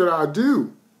 what should I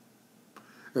do?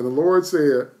 And the Lord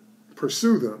said,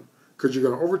 pursue them, because you're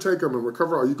going to overtake them and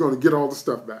recover all. You're going to get all the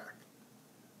stuff back.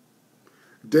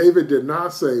 David did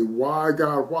not say, why,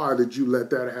 God, why did you let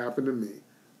that happen to me?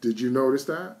 Did you notice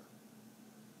that?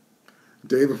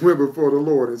 David went before the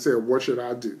Lord and said, what should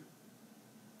I do?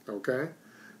 Okay?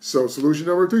 So solution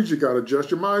number 3, you got to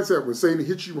adjust your mindset. When Satan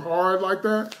hits you hard like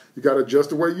that, you got to adjust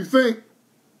the way you think.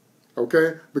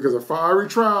 Okay? Because a fiery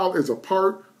trial is a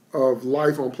part of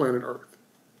life on planet Earth.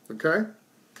 Okay?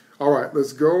 All right,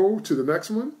 let's go to the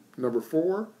next one. Number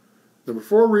 4. Number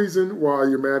 4 reason why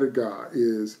you're mad at God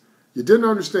is you didn't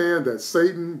understand that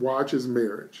Satan watches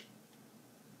marriage.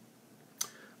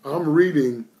 I'm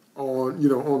reading on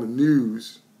the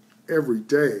news every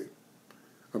day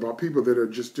about people that are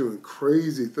just doing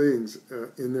crazy things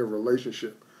in their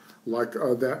relationship. Like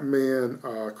that man,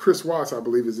 Chris Watts, I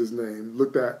believe is his name.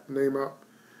 Look that name up.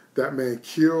 That man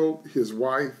killed his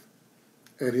wife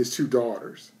and his 2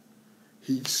 daughters.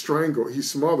 He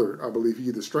smothered, I believe he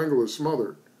either strangled or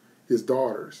smothered his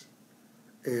daughters.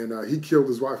 And he killed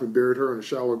his wife and buried her in a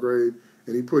shallow grave.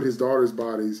 And he put his daughters'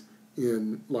 bodies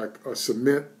in like a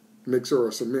cement mixer or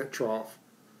a cement trough.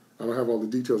 I don't have all the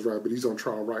details right, but he's on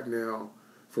trial right now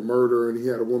for murder. And he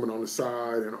had a woman on the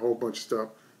side and a whole bunch of stuff.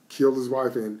 Killed his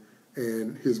wife,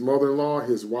 and his mother-in-law,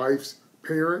 his wife's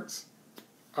parents,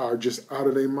 are just out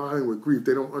of their mind with grief.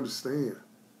 They don't understand.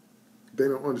 They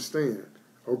don't understand.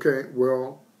 Okay,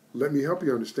 well, let me help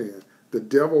you understand. The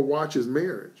devil watches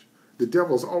marriage. The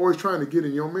devil's always trying to get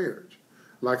in your marriage.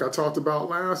 Like I talked about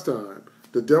last time,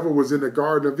 the devil was in the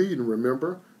Garden of Eden,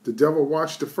 remember? The devil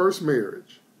watched the first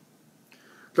marriage.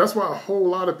 That's why a whole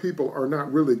lot of people are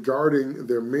not really guarding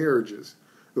their marriages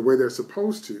the way they're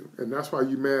supposed to. And that's why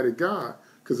you're mad at God,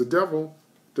 because the devil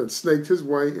done snaked his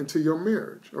way into your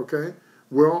marriage, okay?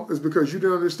 Well, it's because you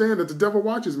didn't understand that the devil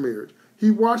watches marriage.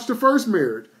 He watched the first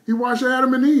marriage. He watched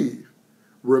Adam and Eve.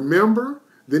 Remember?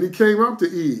 Then he came up to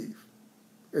Eve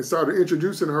and started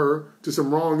introducing her to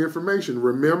some wrong information.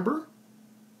 Remember?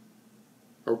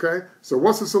 Okay? So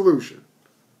what's the solution?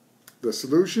 The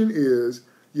solution is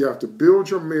you have to build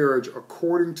your marriage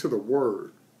according to the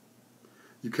Word.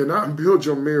 You cannot build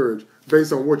your marriage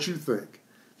based on what you think.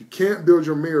 You can't build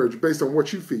your marriage based on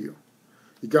what you feel.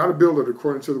 You got to build it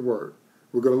according to the Word.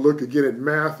 We're going to look again at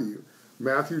Matthew.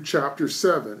 Matthew chapter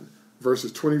 7,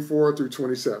 verses 24 through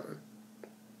 27.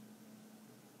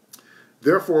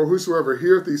 Therefore, whosoever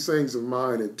heareth these sayings of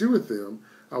mine and doeth them,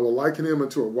 I will liken him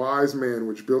unto a wise man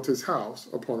which built his house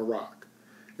upon a rock.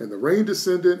 And the rain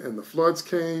descended, and the floods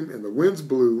came, and the winds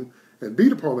blew, and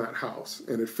beat upon that house,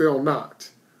 and it fell not,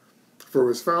 for it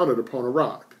was founded upon a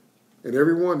rock. And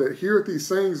every one that heareth these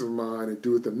sayings of mine and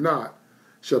doeth them not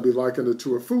shall be likened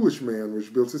unto a foolish man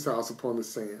which built his house upon the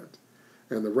sand.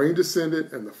 And the rain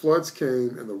descended, and the floods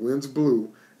came, and the winds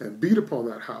blew, and beat upon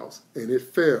that house, and it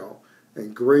fell,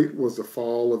 and great was the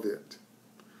fall of it.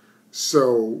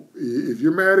 So if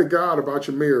you're mad at God about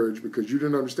your marriage because you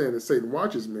didn't understand that Satan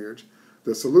watches marriage,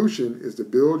 the solution is to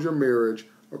build your marriage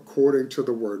according to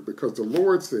the Word. Because the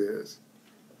Lord says,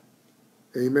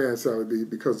 amen, Sally B,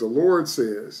 because the Lord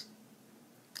says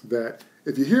that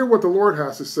if you hear what the Lord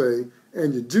has to say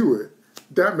and you do it,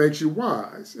 that makes you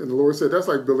wise. And the Lord said that's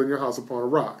like building your house upon a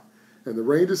rock. And the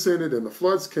rain descended, and the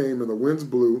floods came, and the winds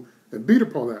blew, and beat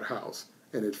upon that house,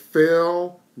 and it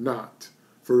fell not,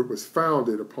 for it was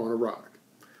founded upon a rock.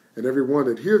 And every one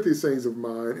that heareth these sayings of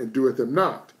mine, and doeth them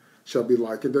not, shall be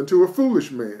likened unto a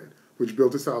foolish man, which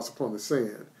built his house upon the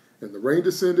sand. And the rain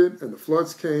descended, and the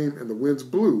floods came, and the winds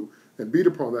blew, and beat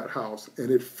upon that house,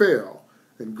 and it fell,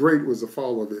 and great was the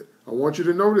fall of it. I want you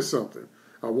to notice something.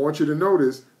 I want you to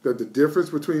notice that the difference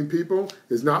between people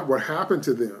is not what happened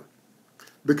to them,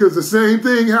 because the same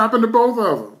thing happened to both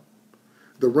of them.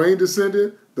 The rain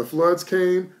descended, the floods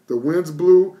came, the winds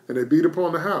blew, and they beat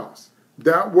upon the house.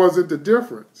 That wasn't the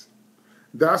difference.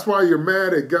 That's why you're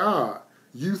mad at God.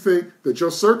 You think that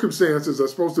your circumstances are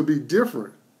supposed to be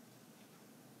different.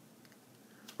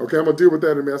 Okay, I'm going to deal with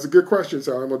that in a minute. That's a good question,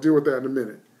 Sally. I'm going to deal with that in a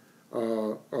minute.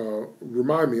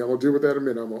 Remind me, I'm going to deal with that in a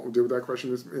minute. I'm going to deal with that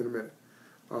question in a minute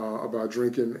about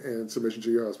drinking and submission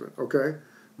to your husband. Okay?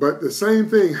 But the same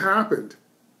thing happened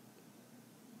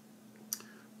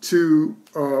to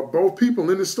both people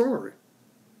in the story.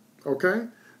 Okay?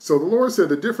 So the Lord said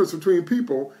the difference between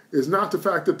people is not the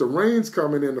fact that the rain's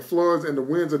coming and the floods and the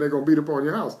winds and they're going to beat upon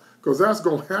your house, because that's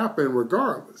going to happen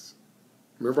regardless.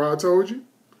 Remember how I told you?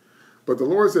 But the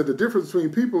Lord said the difference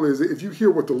between people is if you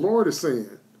hear what the Lord is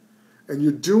saying and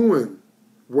you're doing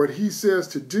what he says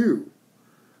to do,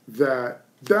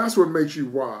 that's what makes you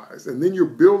wise. And then you're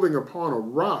building upon a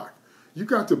rock. You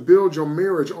got to build your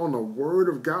marriage on the word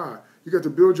of God. You got to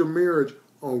build your marriage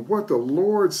on what the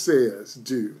Lord says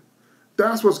do.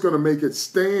 That's what's going to make it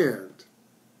stand,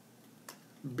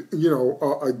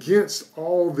 against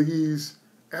all these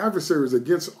adversaries,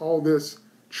 against all this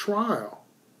trial,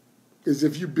 is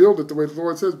if you build it the way the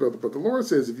Lord says build it. But the Lord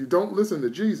says if you don't listen to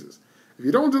Jesus, if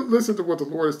you don't listen to what the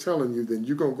Lord is telling you, then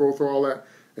you're going to go through all that,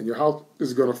 and your house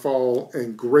is going to fall,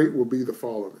 and great will be the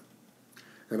fall of it.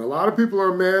 And a lot of people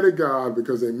are mad at God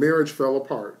because their marriage fell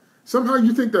apart. Somehow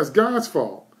you think that's God's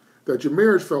fault, that your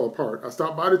marriage fell apart. I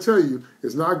stopped by to tell you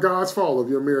it's not God's fault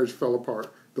if your marriage fell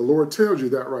apart. The Lord tells you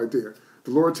that right there.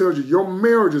 The Lord tells you your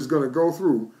marriage is going to go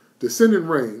through descending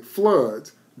rain,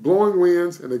 floods, blowing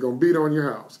winds, and they're going to beat on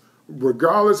your house,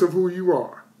 regardless of who you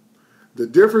are. The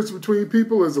difference between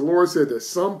people is the Lord said that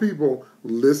some people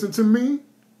listen to me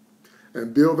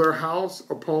and build their house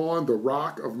upon the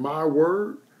rock of my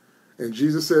word. And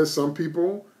Jesus says some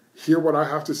people hear what I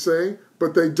have to say,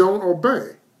 but they don't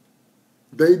obey.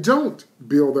 They don't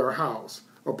build their house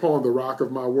upon the rock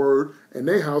of my word, and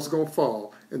their house is going to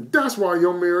fall. And that's why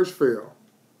your marriage fell.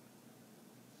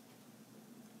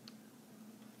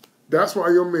 That's why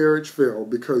your marriage fell,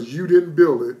 because you didn't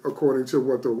build it according to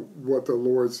what the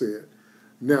Lord said.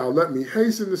 Now, let me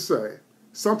hasten to say,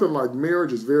 something like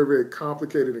marriage is very, very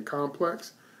complicated and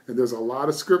complex, and there's a lot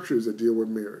of scriptures that deal with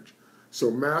marriage.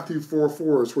 So Matthew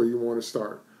 4:4 is where you want to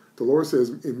start. The Lord says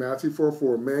in Matthew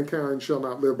 4:4, mankind shall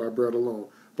not live by bread alone,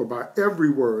 but by every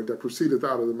word that proceedeth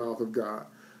out of the mouth of God.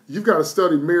 You've got to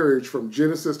study marriage from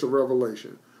Genesis to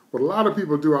Revelation. What a lot of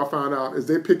people do, I find out, is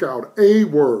they pick out a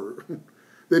word.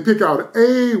 They pick out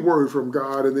a word from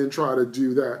God and then try to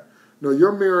do that. No,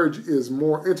 your marriage is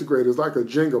more integrated. It's like a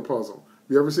Jenga puzzle.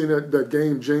 You ever seen that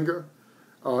game Jenga?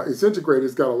 It's integrated.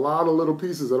 It's got a lot of little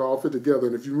pieces that all fit together,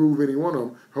 and if you move any one of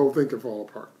them, the whole thing can fall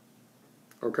apart.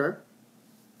 Okay?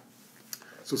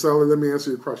 So, Sally, let me answer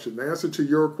your question. The answer to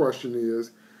your question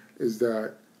is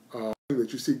that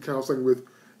you seek counseling with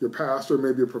your pastor,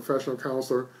 maybe a professional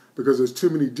counselor, because there's too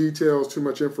many details, too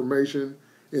much information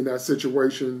in that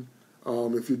situation.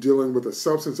 If you're dealing with a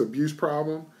substance abuse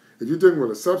problem,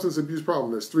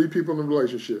 there's 3 people in the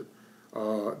relationship,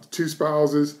 2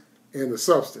 spouses, and the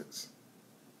substance.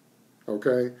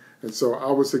 Okay? And so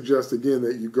I would suggest, again,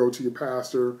 that you go to your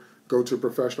pastor, go to a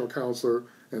professional counselor,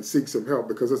 and seek some help,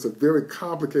 because it's a very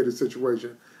complicated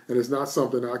situation, and it's not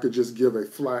something I could just give a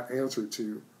flat answer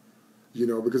to,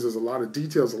 because there's a lot of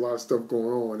details, a lot of stuff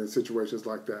going on in situations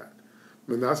like that.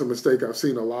 And that's a mistake I've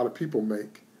seen a lot of people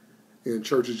make in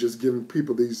churches, just giving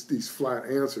people these flat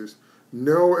answers.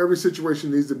 No, every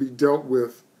situation needs to be dealt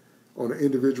with on an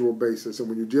individual basis. And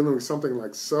when you're dealing with something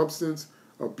like substance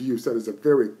abuse, that is a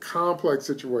very complex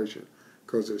situation,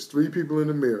 because there's 3 people in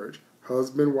the marriage,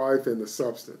 husband, wife, and the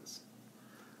substance.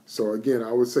 So again,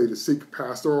 I would say to seek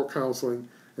pastoral counseling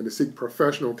and to seek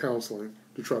professional counseling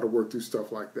to try to work through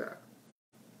stuff like that.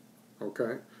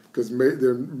 Okay? Because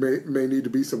there may need to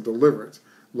be some deliverance.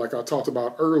 Like I talked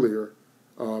about earlier,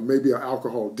 maybe an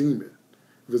alcohol demon.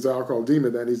 If it's an alcohol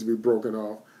demon, that needs to be broken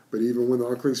off. But even when the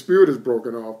unclean spirit is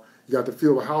broken off, you got to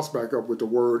fill the house back up with the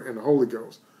word and the Holy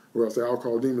Ghost, or else the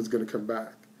alcohol demon is going to come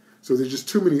back. So there's just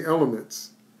too many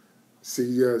elements.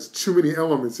 See, there's too many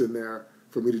elements in there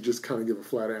for me to just kind of give a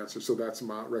flat answer. So that's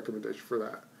my recommendation for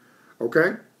that.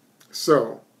 Okay?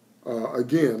 So,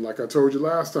 again, like I told you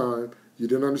last time, you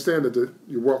didn't understand that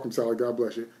you're welcome, Sally, God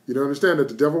bless you. You don't understand that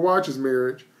the devil watches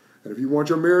marriage. And if you want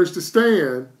your marriage to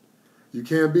stand, you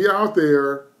can't be out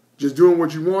there just doing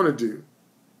what you want to do,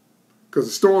 because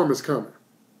the storm is coming.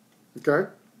 Okay?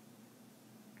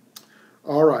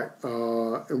 All right.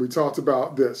 And we talked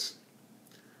about this.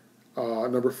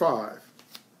 Number 5.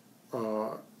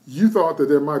 You thought that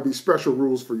there might be special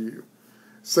rules for you.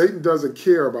 Satan doesn't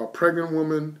care about pregnant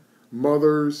women,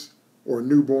 mothers, or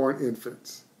newborn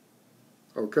infants.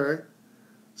 Okay?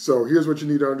 So here's what you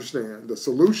need to understand. The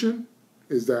solution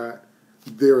is that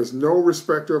there is no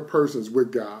respecter of persons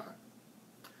with God.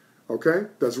 Okay?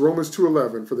 That's Romans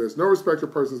 2:11. For there's no respecter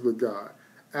of persons with God.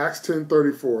 Acts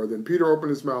 10:34. Then Peter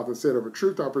opened his mouth and said, of a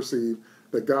truth I perceive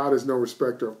that God is no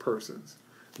respecter of persons.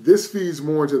 This feeds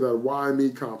more into that why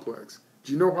me complex.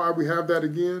 Do you know why we have that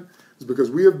again? It's because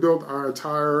we have built our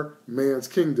entire man's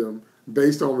kingdom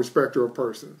based on respecter of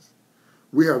persons.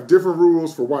 We have different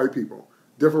rules for white people,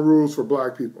 different rules for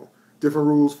black people, different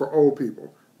rules for old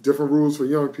people, different rules for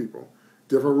young people,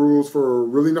 different rules for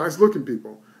really nice looking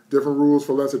people, different rules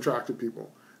for less attractive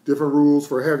people, different rules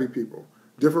for heavy people,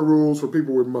 different rules for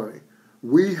people with money.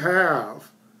 We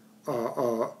have,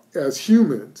 as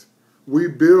humans, we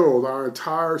build our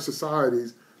entire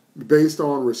societies based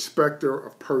on respecter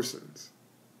of persons.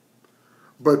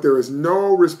 But there is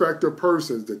no respect of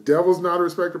persons. The devil's not a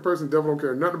respecter of persons. The devil don't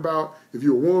care nothing about if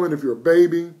you're a woman, if you're a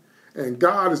baby. And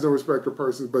God is no respecter of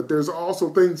persons. But there's also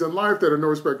things in life that are no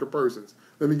respecter of persons.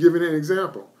 Let me give you an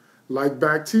example. Like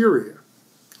bacteria,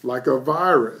 like a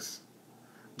virus.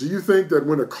 Do you think that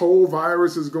when a cold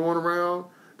virus is going around,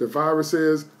 the virus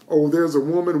says, oh, there's a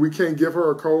woman, we can't give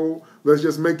her a cold. Let's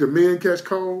just make the men catch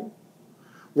cold?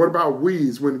 What about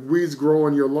weeds? When weeds grow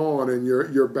on your lawn and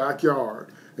your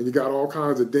backyard, and you got all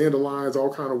kinds of dandelions,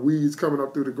 all kinds of weeds coming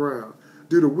up through the ground.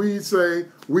 Do the weeds say,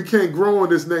 we can't grow in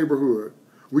this neighborhood.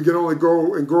 We can only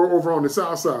go and grow over on the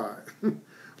south side.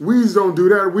 Weeds don't do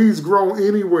that. Weeds grow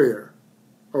anywhere.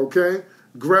 Okay?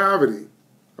 Gravity.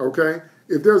 Okay?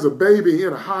 If there's a baby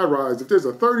in a high-rise, if there's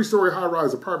a 30-story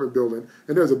high-rise apartment building,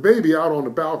 and there's a baby out on the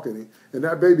balcony, and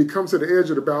that baby comes to the edge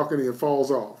of the balcony and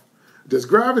falls off, does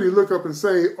gravity look up and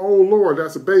say, oh, Lord,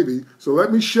 that's a baby, so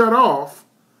let me shut off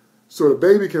so the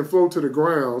baby can float to the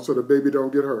ground so the baby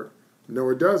don't get hurt? No,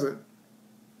 it doesn't.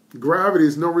 Gravity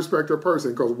is no respecter of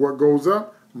person because what goes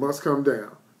up must come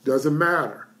down. Doesn't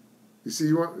matter. You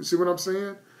see what I'm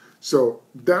saying? So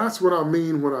that's what I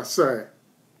mean when I say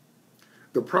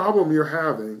the problem you're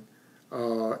having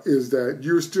is that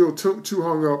you're still too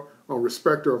hung up on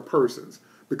respecter of persons,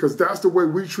 because that's the way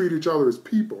we treat each other as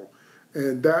people.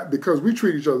 And that because we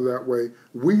treat each other that way,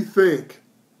 we think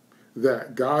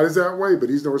that God is that way, but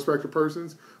he's no respecter of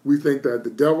persons. We think that the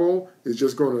devil is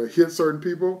just going to hit certain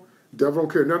people. Devil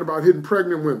don't care nothing about hitting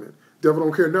pregnant women. Devil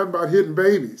don't care nothing about hitting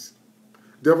babies.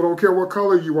 Devil don't care what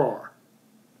color you are.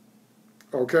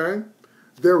 Okay?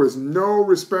 There is no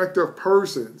respect of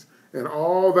persons. And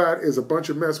all that is a bunch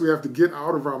of mess we have to get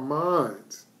out of our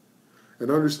minds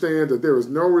and understand that there is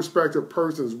no respect of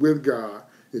persons with God.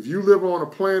 If you live on a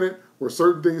planet where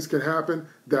certain things can happen,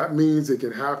 that means it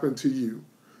can happen to you.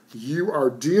 You are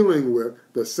dealing with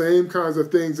the same kinds of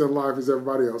things in life as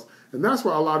everybody else. And that's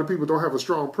why a lot of people don't have a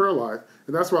strong prayer life.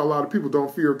 And that's why a lot of people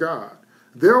don't fear God.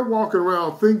 They're walking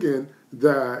around thinking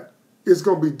that it's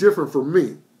going to be different for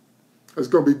me. It's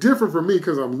going to be different for me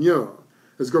because I'm young.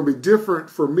 It's going to be different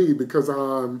for me because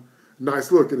I'm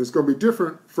nice looking. It's going to be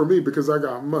different for me because I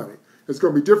got money. It's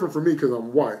going to be different for me because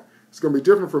I'm white. It's going to be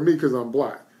different for me because I'm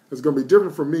black. It's going to be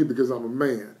different for me because I'm a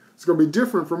man. It's going to be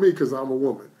different for me because I'm a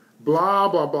woman. Blah,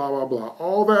 blah, blah, blah, blah.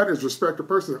 All that is respect to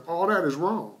person. All that is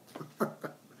wrong.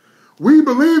 We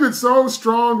believe it so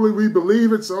strongly. We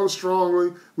believe it so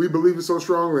strongly. We believe it so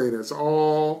strongly, and it's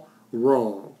all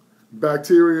wrong.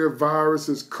 Bacteria,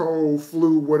 viruses, cold,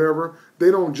 flu, whatever,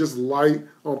 they don't just light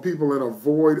on people and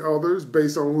avoid others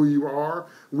based on who you are.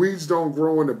 Weeds don't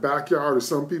grow in the backyard of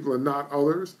some people and not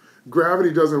others.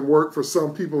 Gravity doesn't work for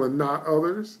some people and not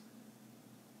others.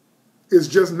 It's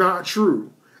just not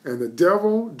true. And the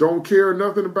devil don't care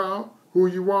nothing about who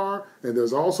you are, and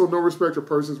there's also no respect of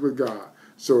persons with God.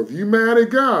 So if you mad at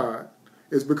God,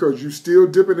 it's because you still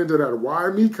dipping into that why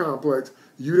me complex.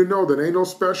 You to know that ain't no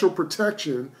special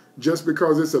protection just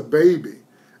because it's a baby.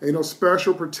 Ain't no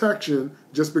special protection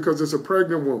just because it's a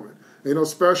pregnant woman. Ain't no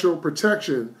special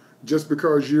protection just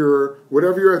because you're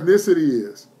whatever your ethnicity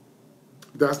is.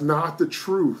 That's not the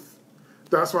truth.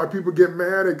 That's why people get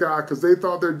mad at God, because they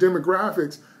thought their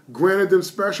demographics granted them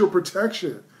special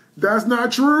protection. That's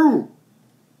not true.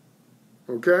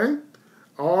 Okay?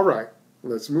 All right.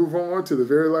 Let's move on to the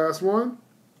very last one.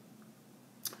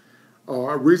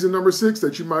 Reason number 6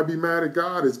 that you might be mad at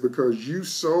God is because you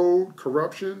sowed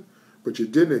corruption, but you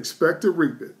didn't expect to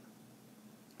reap it.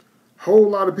 Whole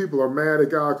lot of people are mad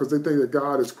at God because they think that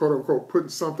God is, quote unquote, putting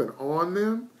something on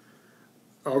them.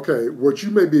 Okay, what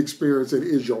you may be experiencing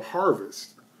is your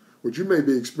harvest. What you may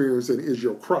be experiencing is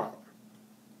your crop.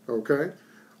 Okay?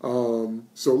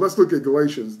 So let's look at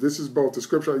Galatians. This is both the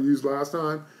scripture I used last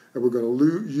time, and we're going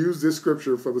to use this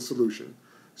scripture for the solution.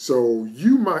 So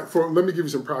you might, let me give you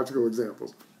some practical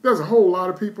examples. There's a whole lot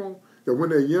of people that when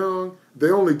they're young, they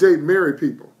only date married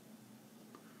people.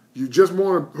 You just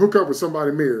want to hook up with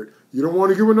somebody married. You don't want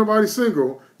to get with nobody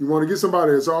single. You want to get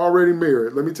somebody that's already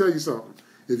married. Let me tell you something.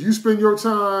 If you spend your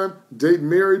time dating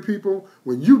married people,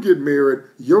 when you get married,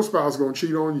 your spouse is going to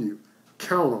cheat on you.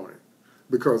 Count on it.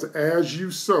 Because as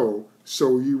you sow,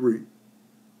 so you reap.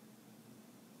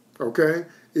 Okay?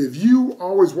 If you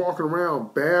always walking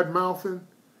around bad-mouthing,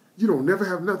 you don't never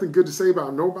have nothing good to say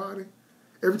about nobody.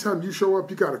 Every time you show up,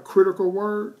 you got a critical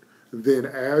word. Then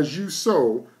as you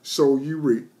sow, so you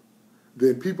reap.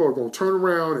 Then people are going to turn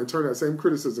around and turn that same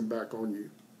criticism back on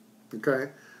you.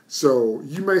 Okay? So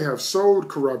you may have sowed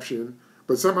corruption,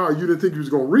 but somehow you didn't think you was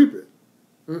going to reap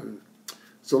it.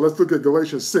 So let's look at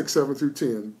Galatians 6, 7 through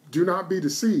 10. Do not be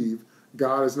deceived.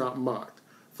 God is not mocked.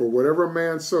 For whatever a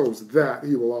man sows, that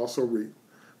he will also reap.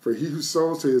 For he who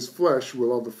sows to his flesh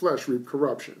will of the flesh reap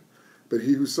corruption. But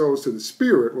he who sows to the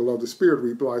Spirit will of the Spirit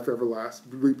reap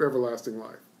everlasting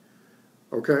life.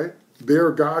 Okay?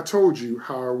 There God told you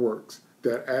how it works.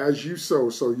 That as you sow,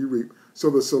 so you reap. So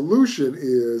the solution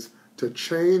is to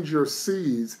change your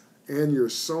seeds and your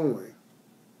sowing.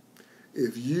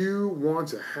 If you want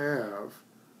to have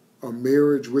a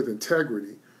marriage with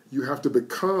integrity, you have to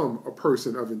become a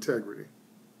person of integrity.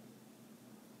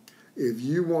 If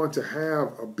you want to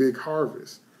have a big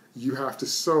harvest, you have to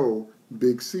sow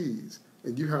big seeds,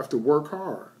 and you have to work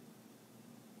hard.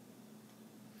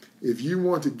 If you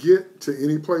want to get to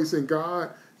any place in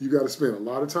God, you got to spend a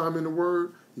lot of time in the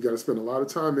Word. You got to spend a lot of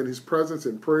time in His presence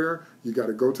in prayer. You got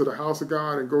to go to the house of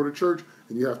God and go to church,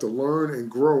 and you have to learn and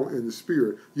grow in the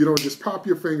Spirit. You don't just pop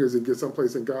your fingers and get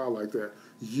someplace in God like that.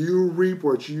 You reap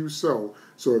what you sow.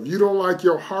 So if you don't like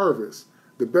your harvest,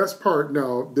 the best part,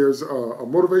 now there's a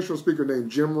motivational speaker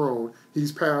named Jim Rohn.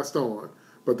 He's passed on.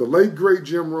 But the late, great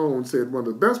Jim Rohn said one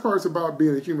of the best parts about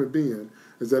being a human being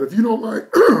is that if you don't like,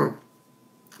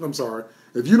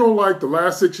 if you don't like the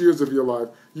last 6 years of your life,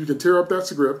 you can tear up that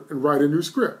script and write a new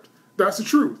script. That's the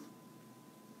truth.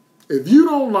 If you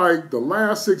don't like the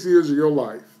last 6 years of your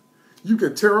life, you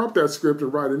can tear up that script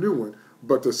and write a new one.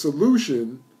 But the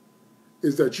solution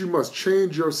is that you must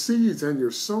change your seeds and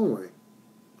your sowing.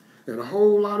 And a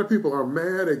whole lot of people are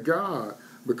mad at God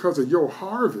because of your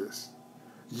harvest.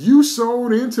 You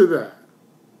sowed into that.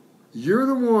 You're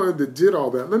the one that did all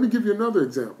that. Let me give you another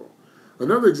example.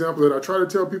 Another example that I try to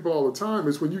tell people all the time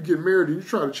is when you get married and you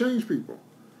try to change people.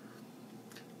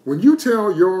 When you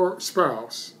tell your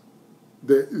spouse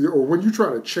that, or when you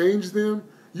try to change them,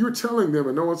 you're telling them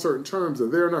in no uncertain terms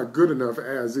that they're not good enough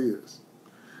as is.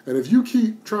 And if you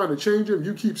keep trying to change them,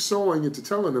 you keep sowing into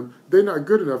telling them they're not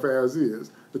good enough as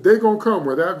is. But they're going to come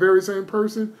where that very same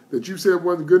person that you said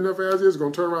wasn't good enough as is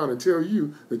going to turn around and tell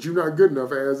you that you're not good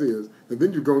enough as is. And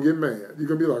then you're going to get mad. You're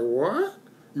going to be like, what?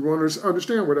 You want to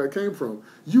understand where that came from.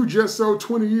 You just sowed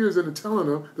 20 years into telling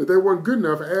them that they weren't good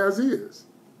enough as is.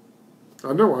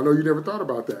 I know you never thought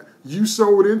about that. You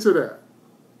sowed into that.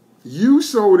 You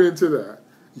sowed into that.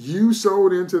 You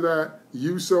sowed into that.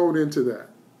 You sowed into that.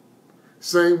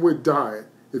 Same with diet.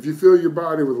 If you fill your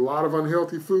body with a lot of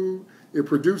unhealthy food, it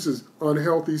produces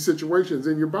unhealthy situations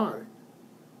in your body.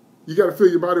 You got to fill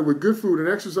your body with good food and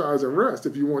exercise and rest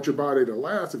if you want your body to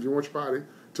last, if you want your body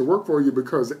to work for you,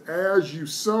 because as you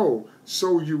sow,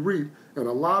 so you reap. And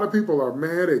a lot of people are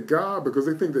mad at God because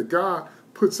they think that God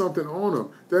put something on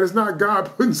them. That is not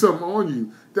God putting something on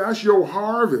you. That's your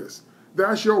harvest.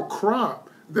 That's your crop.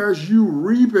 That's you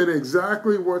reaping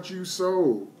exactly what you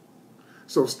sowed.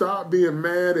 So stop being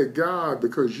mad at God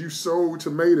because you sowed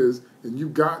tomatoes and you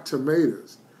got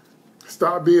tomatoes.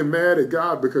 Stop being mad at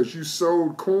God because you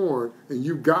sowed corn and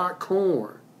you got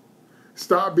corn.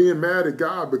 Stop being mad at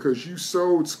God because you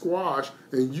sowed squash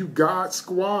and you got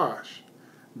squash.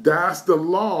 That's the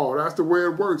law. That's the way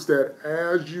it works, that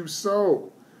as you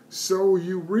sow, so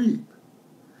you reap.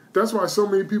 That's why so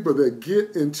many people that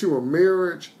get into a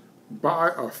marriage by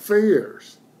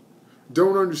affairs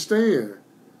don't understand.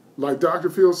 Like Dr.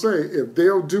 Phil say, if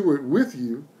they'll do it with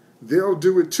you, they'll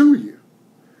do it to you.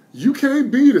 You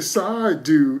can't be the side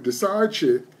dude, the side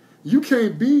chick. You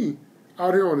can't be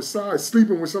out here on the side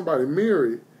sleeping with somebody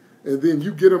married, and then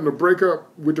you get them to break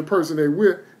up with the person they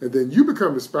with, and then you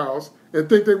become the spouse and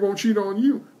think they won't cheat on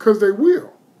you, because they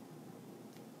will.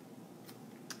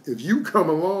 If you come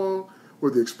along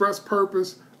with the express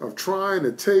purpose of trying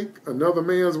to take another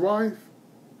man's wife,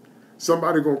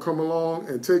 somebody going to come along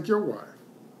and take your wife.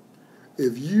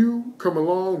 If you come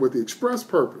along with the express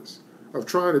purpose of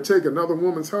trying to take another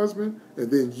woman's husband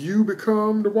and then you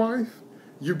become the wife,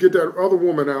 you get that other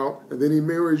woman out and then he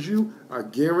marries you, I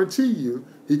guarantee you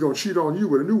he's going to cheat on you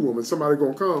with a new woman. Somebody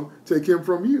going to come take him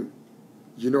from you.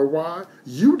 You know why?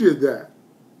 You did that.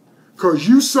 Because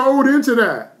you sold into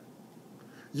that.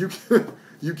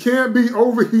 You can't be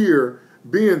over here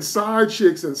being side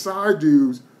chicks and side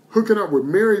dudes hooking up with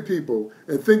married people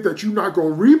and think that you're not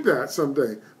going to reap that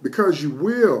someday, because you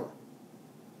will.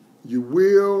 You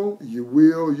will. You're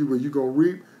going to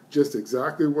reap just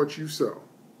exactly what you sow.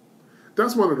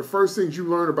 That's one of the first things you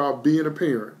learn about being a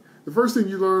parent. The first thing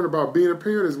you learn about being a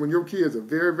parent is when your kids are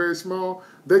very, very small,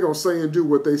 they're going to say and do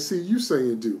what they see you say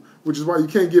and do, which is why you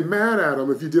can't get mad at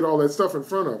them if you did all that stuff in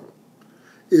front of them.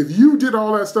 If you did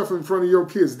all that stuff in front of your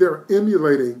kids, they're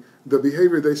emulating the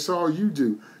behavior they saw you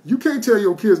do. You can't tell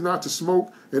your kids not to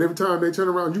smoke, and every time they turn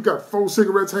around, you got 4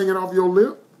 cigarettes hanging off your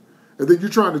lip, and then you're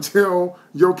trying to tell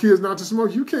your kids not to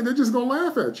smoke. You can't. They're just going to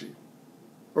laugh at you.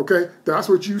 Okay? That's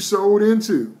what you sold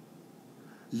into.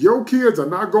 Your kids are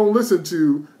not going to listen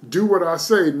to do what I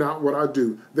say, not what I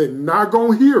do. They're not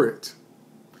going to hear it.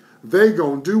 They're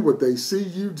going to do what they see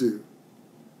you do.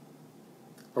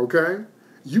 Okay?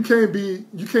 You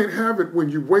can't have it when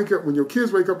you wake up, when your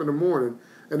kids wake up in the morning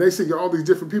and they see all these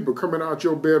different people coming out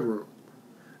your bedroom.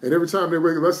 And every time they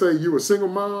wake up, let's say you're a single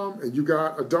mom and you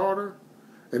got a daughter,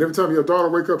 and every time your daughter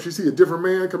wake up, she see a different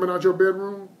man coming out your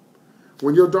bedroom.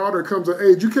 When your daughter comes of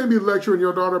age, you can't be lecturing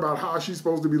your daughter about how she's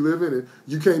supposed to be living, and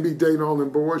you can't be dating all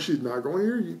them boys. She's not going to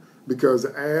hear you, because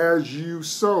as you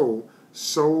sow,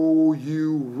 so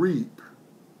you reap.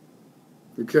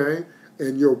 Okay?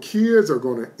 And your kids are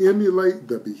going to emulate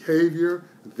the behavior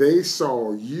they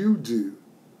saw you do.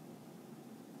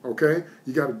 Okay?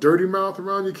 You got a dirty mouth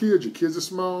around your kids are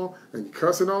small, and you're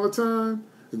cussing all the time,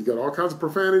 and you got all kinds of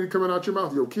profanity coming out your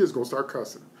mouth, your kids going to start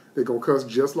cussing. They're going to cuss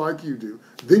just like you do.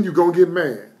 Then you're going to get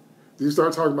mad. Then you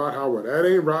start talking about how, well, that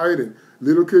ain't right, and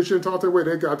little kids shouldn't talk that way.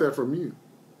 They got that from you.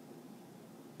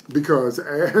 Because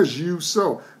as you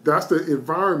sow, that's the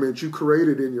environment you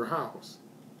created in your house.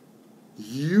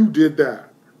 You did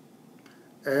that.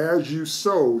 As you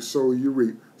sow, so you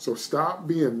reap. So stop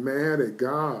being mad at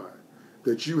God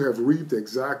that you have reaped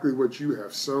exactly what you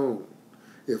have sown.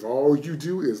 If all you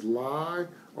do is lie,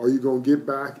 all you're going to get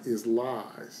back is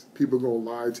lies. People are going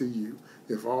to lie to you.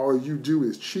 If all you do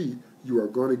is cheat, you are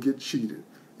going to get cheated.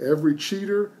 Every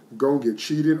cheater going to get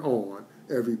cheated on.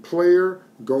 Every player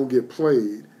going to get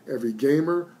played. Every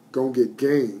gamer going to get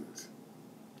gamed.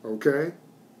 Okay?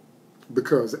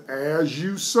 Because as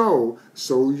you sow,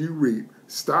 so you reap.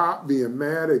 Stop being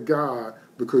mad at God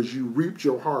because you reaped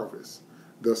your harvest.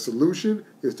 The solution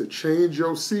is to change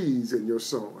your seeds in your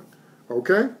sowing.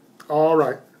 Okay? All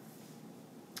right.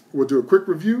 We'll do a quick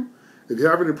review. If you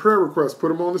have any prayer requests, put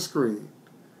them on the screen.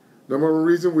 Number one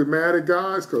reason we're mad at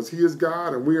God is because He is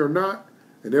God and we are not,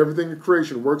 and everything in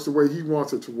creation works the way He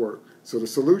wants it to work. So the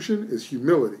solution is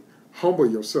humility. Humble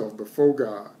yourself before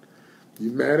God.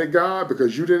 You're mad at God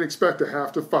because you didn't expect to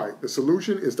have to fight. The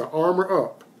solution is to armor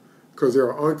up, because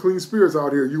there are unclean spirits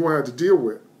out here you won't have to deal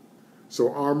with.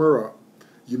 So armor up.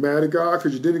 You're mad at God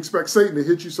because you didn't expect Satan to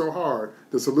hit you so hard.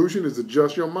 The solution is to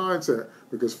adjust your mindset,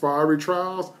 because fiery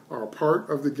trials are a part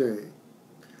of the game.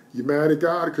 You're mad at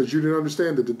God because you didn't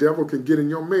understand that the devil can get in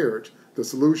your marriage. The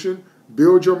solution,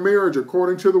 build your marriage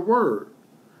according to the Word.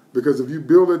 Because if you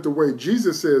build it the way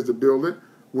Jesus says to build it,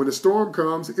 when the storm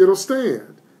comes, it'll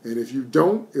stand. And if you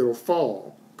don't, it'll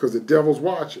fall, because the devil's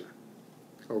watching.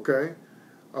 Okay?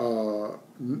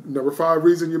 Number 5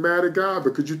 reason you're mad at God,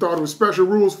 because you thought it was special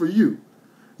rules for you.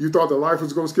 You thought that life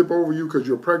was going to skip over you because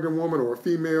you're a pregnant woman or a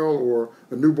female or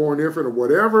a newborn infant or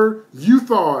whatever you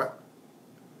thought.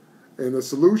 And the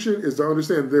solution is to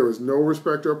understand there is no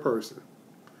respecter of person.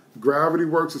 Gravity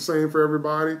works the same for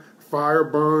everybody. Fire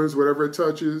burns whatever it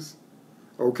touches.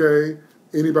 Okay?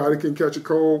 Anybody can catch a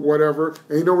cold, whatever.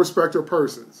 Ain't no respecter of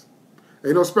persons.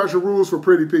 Ain't no special rules for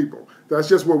pretty people. That's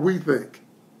just what we think.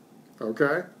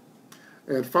 Okay?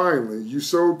 And finally, you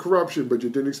sowed corruption, but you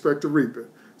didn't expect to reap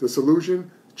it. The solution,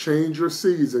 change your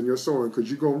seeds in your sowing, because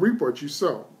you're going to reap what you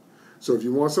sow. So if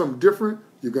you want something different,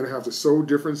 you're going to have to sow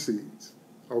different seeds.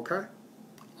 Okay?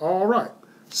 All right.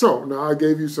 So now I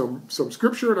gave you some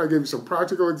scripture, and I gave you some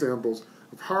practical examples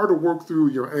of how to work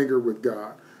through your anger with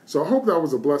God. So I hope that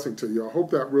was a blessing to you. I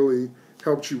hope that really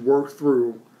helped you work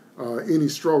through any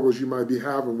struggles you might be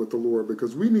having with the Lord,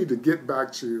 because we need to get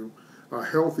back to a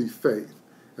healthy faith.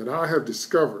 And I have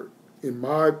discovered in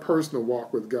my personal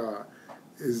walk with God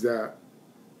is that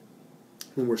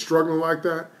when we're struggling like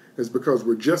that, it's because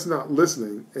we're just not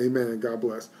listening. Amen. God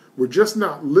bless. We're just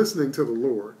not listening to the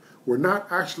Lord. We're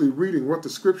not actually reading what the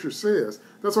scripture says.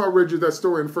 That's why I read you that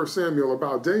story in 1 Samuel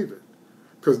about David.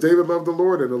 Because David loved the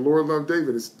Lord and the Lord loved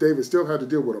David. David still had to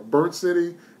deal with a burnt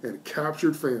city and a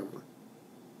captured family.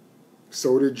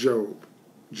 So did Job.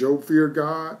 Job feared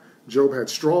God. Job had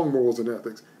strong morals and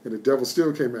ethics, and the devil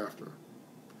still came after him.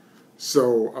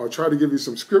 So I'll try to give you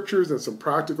some scriptures and some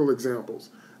practical examples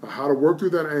of how to work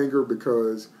through that anger,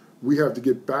 because we have to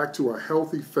get back to a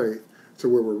healthy faith to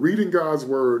where we're reading God's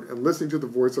word and listening to the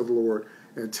voice of the Lord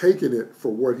and taking it for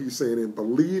what he's saying and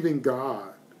believing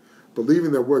God,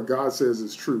 believing that what God says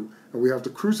is true. And we have to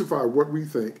crucify what we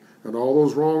think, and all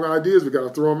those wrong ideas, we got to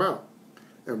throw them out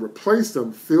and replace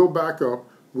them, fill back up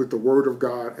with the word of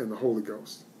God and the Holy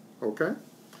Ghost. Okay?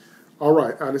 All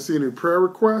right, I didn't see any prayer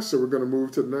requests, so we're going to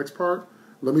move to the next part.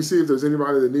 Let me see if there's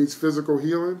anybody that needs physical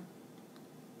healing.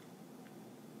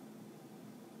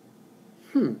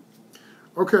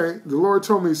 Okay, the Lord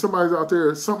told me somebody's out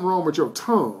there, something wrong with your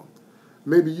tongue.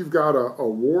 Maybe you've got a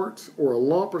wart or a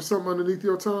lump or something underneath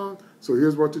your tongue. So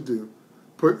here's what to do.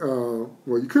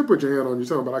 Well, you could put your hand on your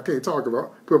tongue, but I can't talk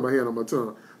about put my hand on my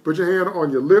tongue. Put your hand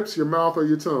on your lips, your mouth, or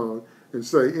your tongue, and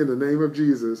say, in the name of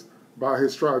Jesus, by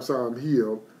his stripes I am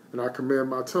healed, and I command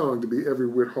my tongue to be every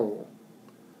whit whole.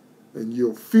 And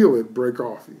you'll feel it break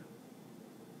off you.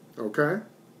 Okay?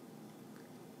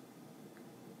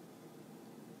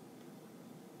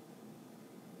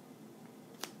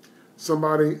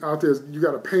 Somebody out there, you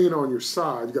got a pain on your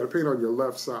side. You got a pain on your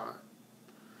left side.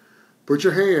 Put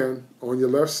your hand on your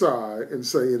left side and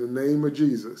say, in the name of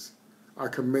Jesus, I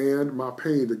command my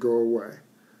pain to go away.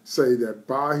 Say that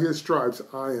by his stripes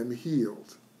I am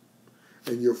healed.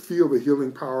 And you'll feel the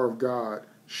healing power of God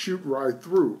shoot right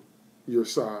through your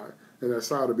side. And that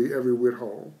side will be every whit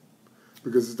whole.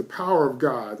 Because it's the power of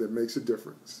God that makes a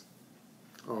difference.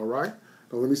 All right?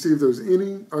 Now let me see if there's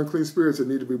any unclean spirits that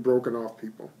need to be broken off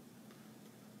people.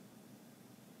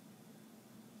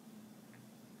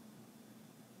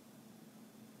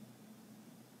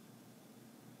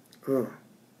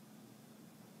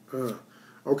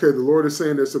 Okay, the Lord is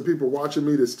saying there's some people watching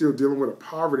me that's still dealing with a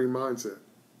poverty mindset.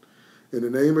 In the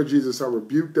name of Jesus, I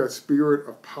rebuke that spirit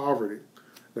of poverty.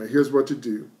 Now, here's what to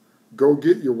do. Go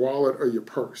get your wallet or your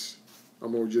purse.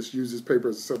 I'm going to just use this paper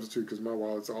as a substitute because my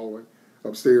wallet's all the way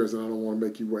upstairs and I don't want to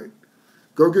make you wait.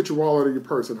 Go get your wallet or your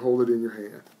purse and hold it in your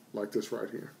hand, like this right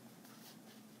here.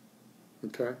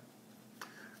 Okay?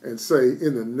 And say,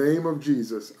 in the name of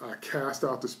Jesus, I cast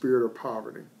out the spirit of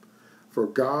poverty. For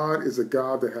God is a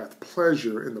God that hath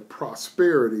pleasure in the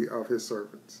prosperity of his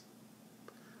servants.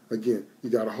 Again, you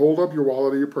got to hold up your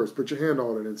wallet or your purse, put your hand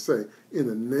on it and say, in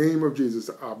the name of Jesus,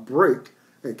 I break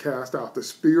and cast out the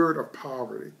spirit of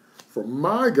poverty. For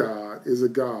my God is a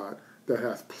God that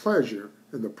hath pleasure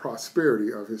in the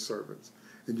prosperity of his servants.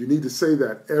 And you need to say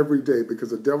that every day, because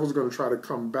the devil's going to try to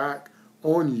come back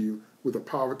on you with a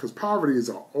poverty, because poverty is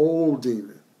an old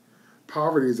demon.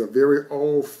 Poverty is a very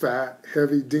old, fat,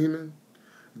 heavy demon.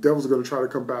 The devil's going to try to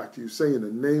come back to you. Say, in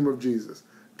the name of Jesus,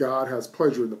 God has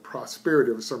pleasure in the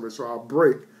prosperity of his servants. So I'll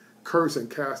break, curse, and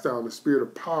cast down the spirit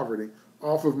of poverty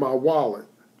off of my wallet,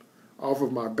 off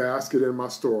of my basket and my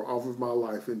store, off of my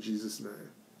life in Jesus' name.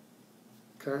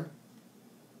 Okay?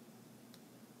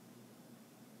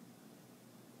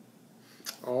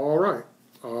 All right.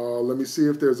 Let me see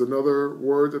if there's another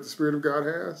word that the Spirit of God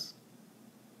has.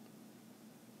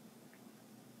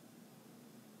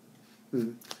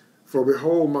 For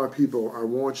behold, my people, I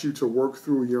want you to work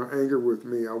through your anger with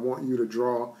me. I want you to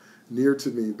draw near to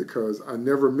me, because I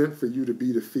never meant for you to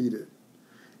be defeated.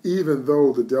 Even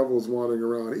though the devil's wandering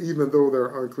around, even though there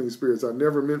are unclean spirits, I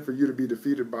never meant for you to be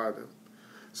defeated by them.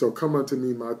 So come unto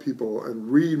me, my people,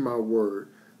 and read my word.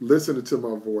 Listen to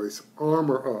my voice.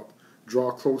 Armor up.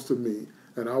 Draw close to me,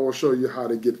 and I will show you how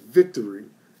to get victory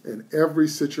in every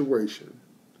situation,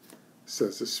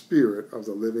 says the Spirit of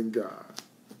the living God.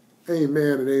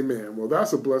 Amen and amen. Well,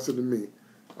 that's a blessing to me.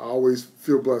 I always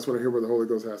feel blessed when I hear what the Holy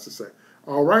Ghost has to say.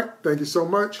 All right. Thank you so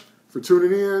much for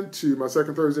tuning in to my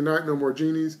second Thursday night, No More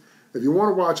Genies. If you want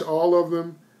to watch all of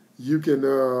them, you can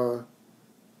find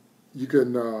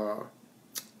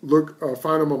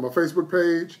them on my Facebook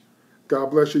page. God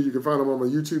bless you. You can find them on my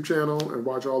YouTube channel and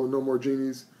watch all the No More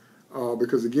Genies.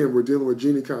 Because again, we're dealing with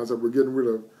genie concept. We're getting rid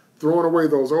of, throwing away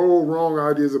those old wrong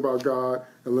ideas about God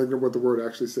and looking at what the Word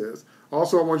actually says.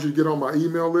 Also, I want you to get on my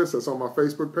email list. That's on my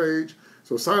Facebook page.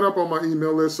 So sign up on my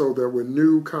email list so that when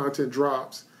new content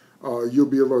drops, you'll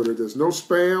be alerted. There's no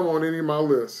spam on any of my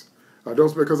lists. I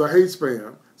don't, because I hate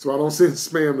spam. So I don't send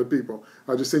spam to people.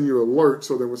 I just send you an alert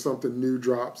so that when something new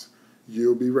drops,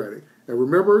 you'll be ready. And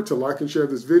remember to like and share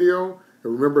this video.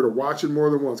 And remember to watch it more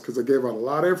than once, because I gave out a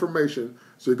lot of information.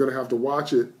 So you're going to have to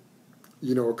watch it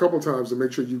a couple times to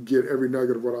make sure you get every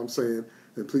nugget of what I'm saying.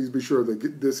 And please be sure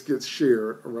that this gets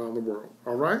shared around the world.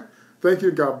 All right? Thank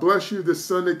you. God bless you. This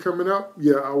Sunday coming up,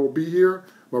 I will be here.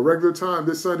 My regular time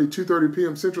this Sunday, 2:30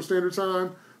 p.m. Central Standard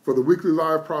Time for the weekly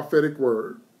live prophetic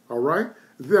word. All right?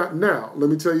 Now, let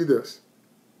me tell you this.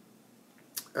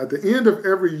 At the end of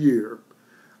every year,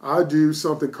 I do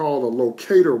something called a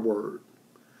locator word.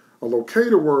 A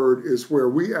locator word is where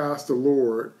we ask the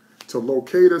Lord to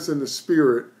locate us in the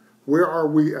spirit. Where are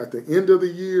we at the end of the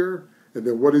year? And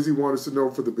then what does he want us to know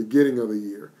for the beginning of the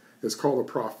year? It's called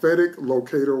a prophetic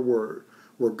locator word,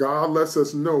 where God lets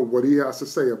us know what he has to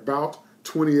say about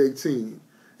 2018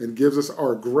 and gives us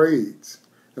our grades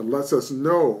and lets us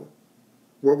know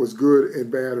what was good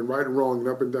and bad and right and wrong and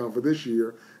up and down for this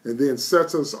year, and then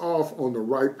sets us off on the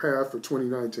right path for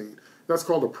 2019. That's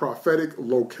called a prophetic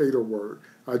locator word.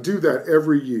 I do that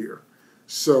every year.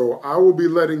 So I will be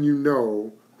letting you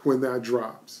know when that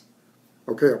drops.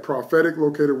 Okay, a prophetic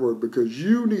locator word, because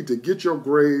you need to get your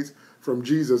grades from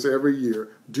Jesus every year.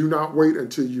 Do not wait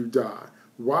until you die.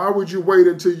 Why would you wait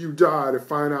until you die to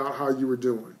find out how you were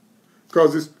doing?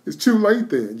 Because it's too late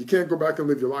then. You can't go back and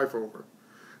live your life over.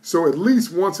 So at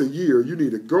least once a year, you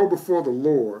need to go before the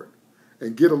Lord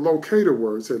and get a locator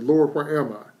word. Say, Lord, where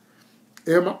am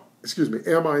I? Am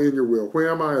I in your will?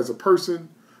 Where am I as a person?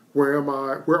 Where am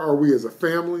I? Where are we as a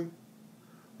family?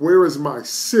 Where is my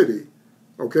city?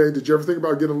 Okay, did you ever think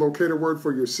about getting a locator word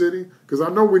for your city? Because I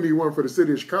know we need one for the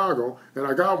city of Chicago, and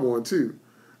I got one too.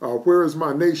 Where is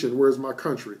my nation? Where is my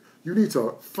country? You need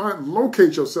to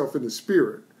locate yourself in the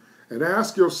spirit and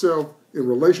ask yourself in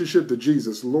relationship to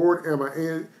Jesus, Lord, am I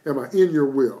in your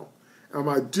will? Am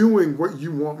I doing what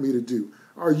you want me to do?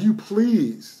 Are you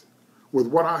pleased with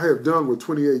what I have done with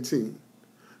 2018?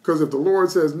 Because if the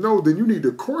Lord says no, then you need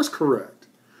to course correct.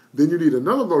 Then you need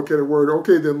another locator word.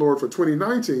 Okay, then Lord, for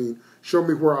 2019, show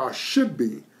me where I should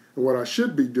be and what I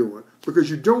should be doing. Because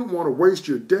you don't want to waste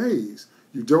your days.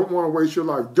 You don't want to waste your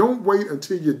life. Don't wait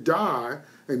until you die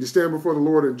and you stand before the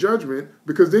Lord in judgment,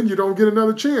 because then you don't get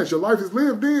another chance. Your life is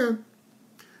lived in.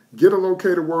 Get a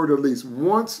locator word at least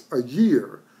once a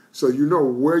year so you know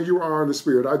where you are in the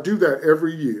spirit. I do that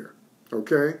every year,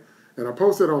 okay? And I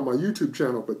post that on my YouTube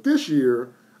channel. But this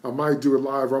year, I might do it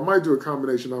live, or I might do a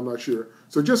combination. I'm not sure.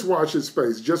 So just watch this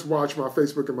space. Just watch my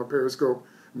Facebook and my Periscope,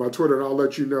 my Twitter, and I'll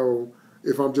let you know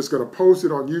if I'm just going to post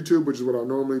it on YouTube, which is what I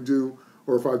normally do,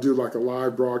 or if I do like a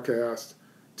live broadcast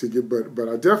to get. But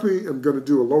I definitely am going to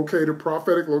do a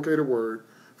prophetic locator word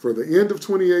for the end of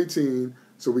 2018,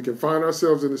 so we can find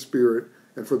ourselves in the spirit,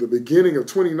 and for the beginning of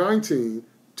 2019,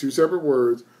 two separate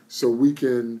words, so we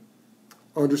can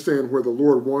understand where the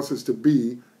Lord wants us to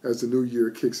be as the new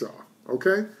year kicks off.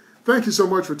 Okay? Thank you so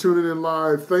much for tuning in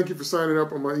live. Thank you for signing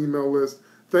up on my email list.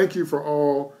 Thank you for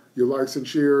all your likes and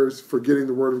shares, for getting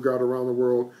the word of God around the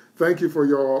world. Thank you for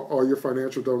all your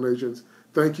financial donations.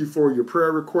 Thank you for your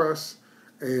prayer requests.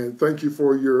 And thank you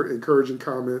for your encouraging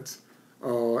comments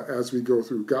as we go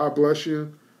through. God bless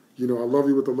you. I love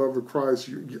you with the love of Christ.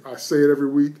 I say it every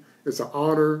week. It's an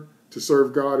honor to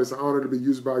serve God. It's an honor to be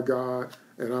used by God.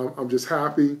 And I'm just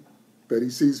happy that he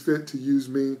sees fit to use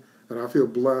me. And I feel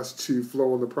blessed to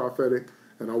flow in the prophetic.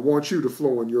 And I want you to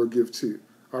flow in your gift too.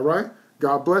 All right?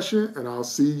 God bless you. And I'll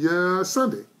see you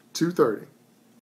Sunday, 2:30.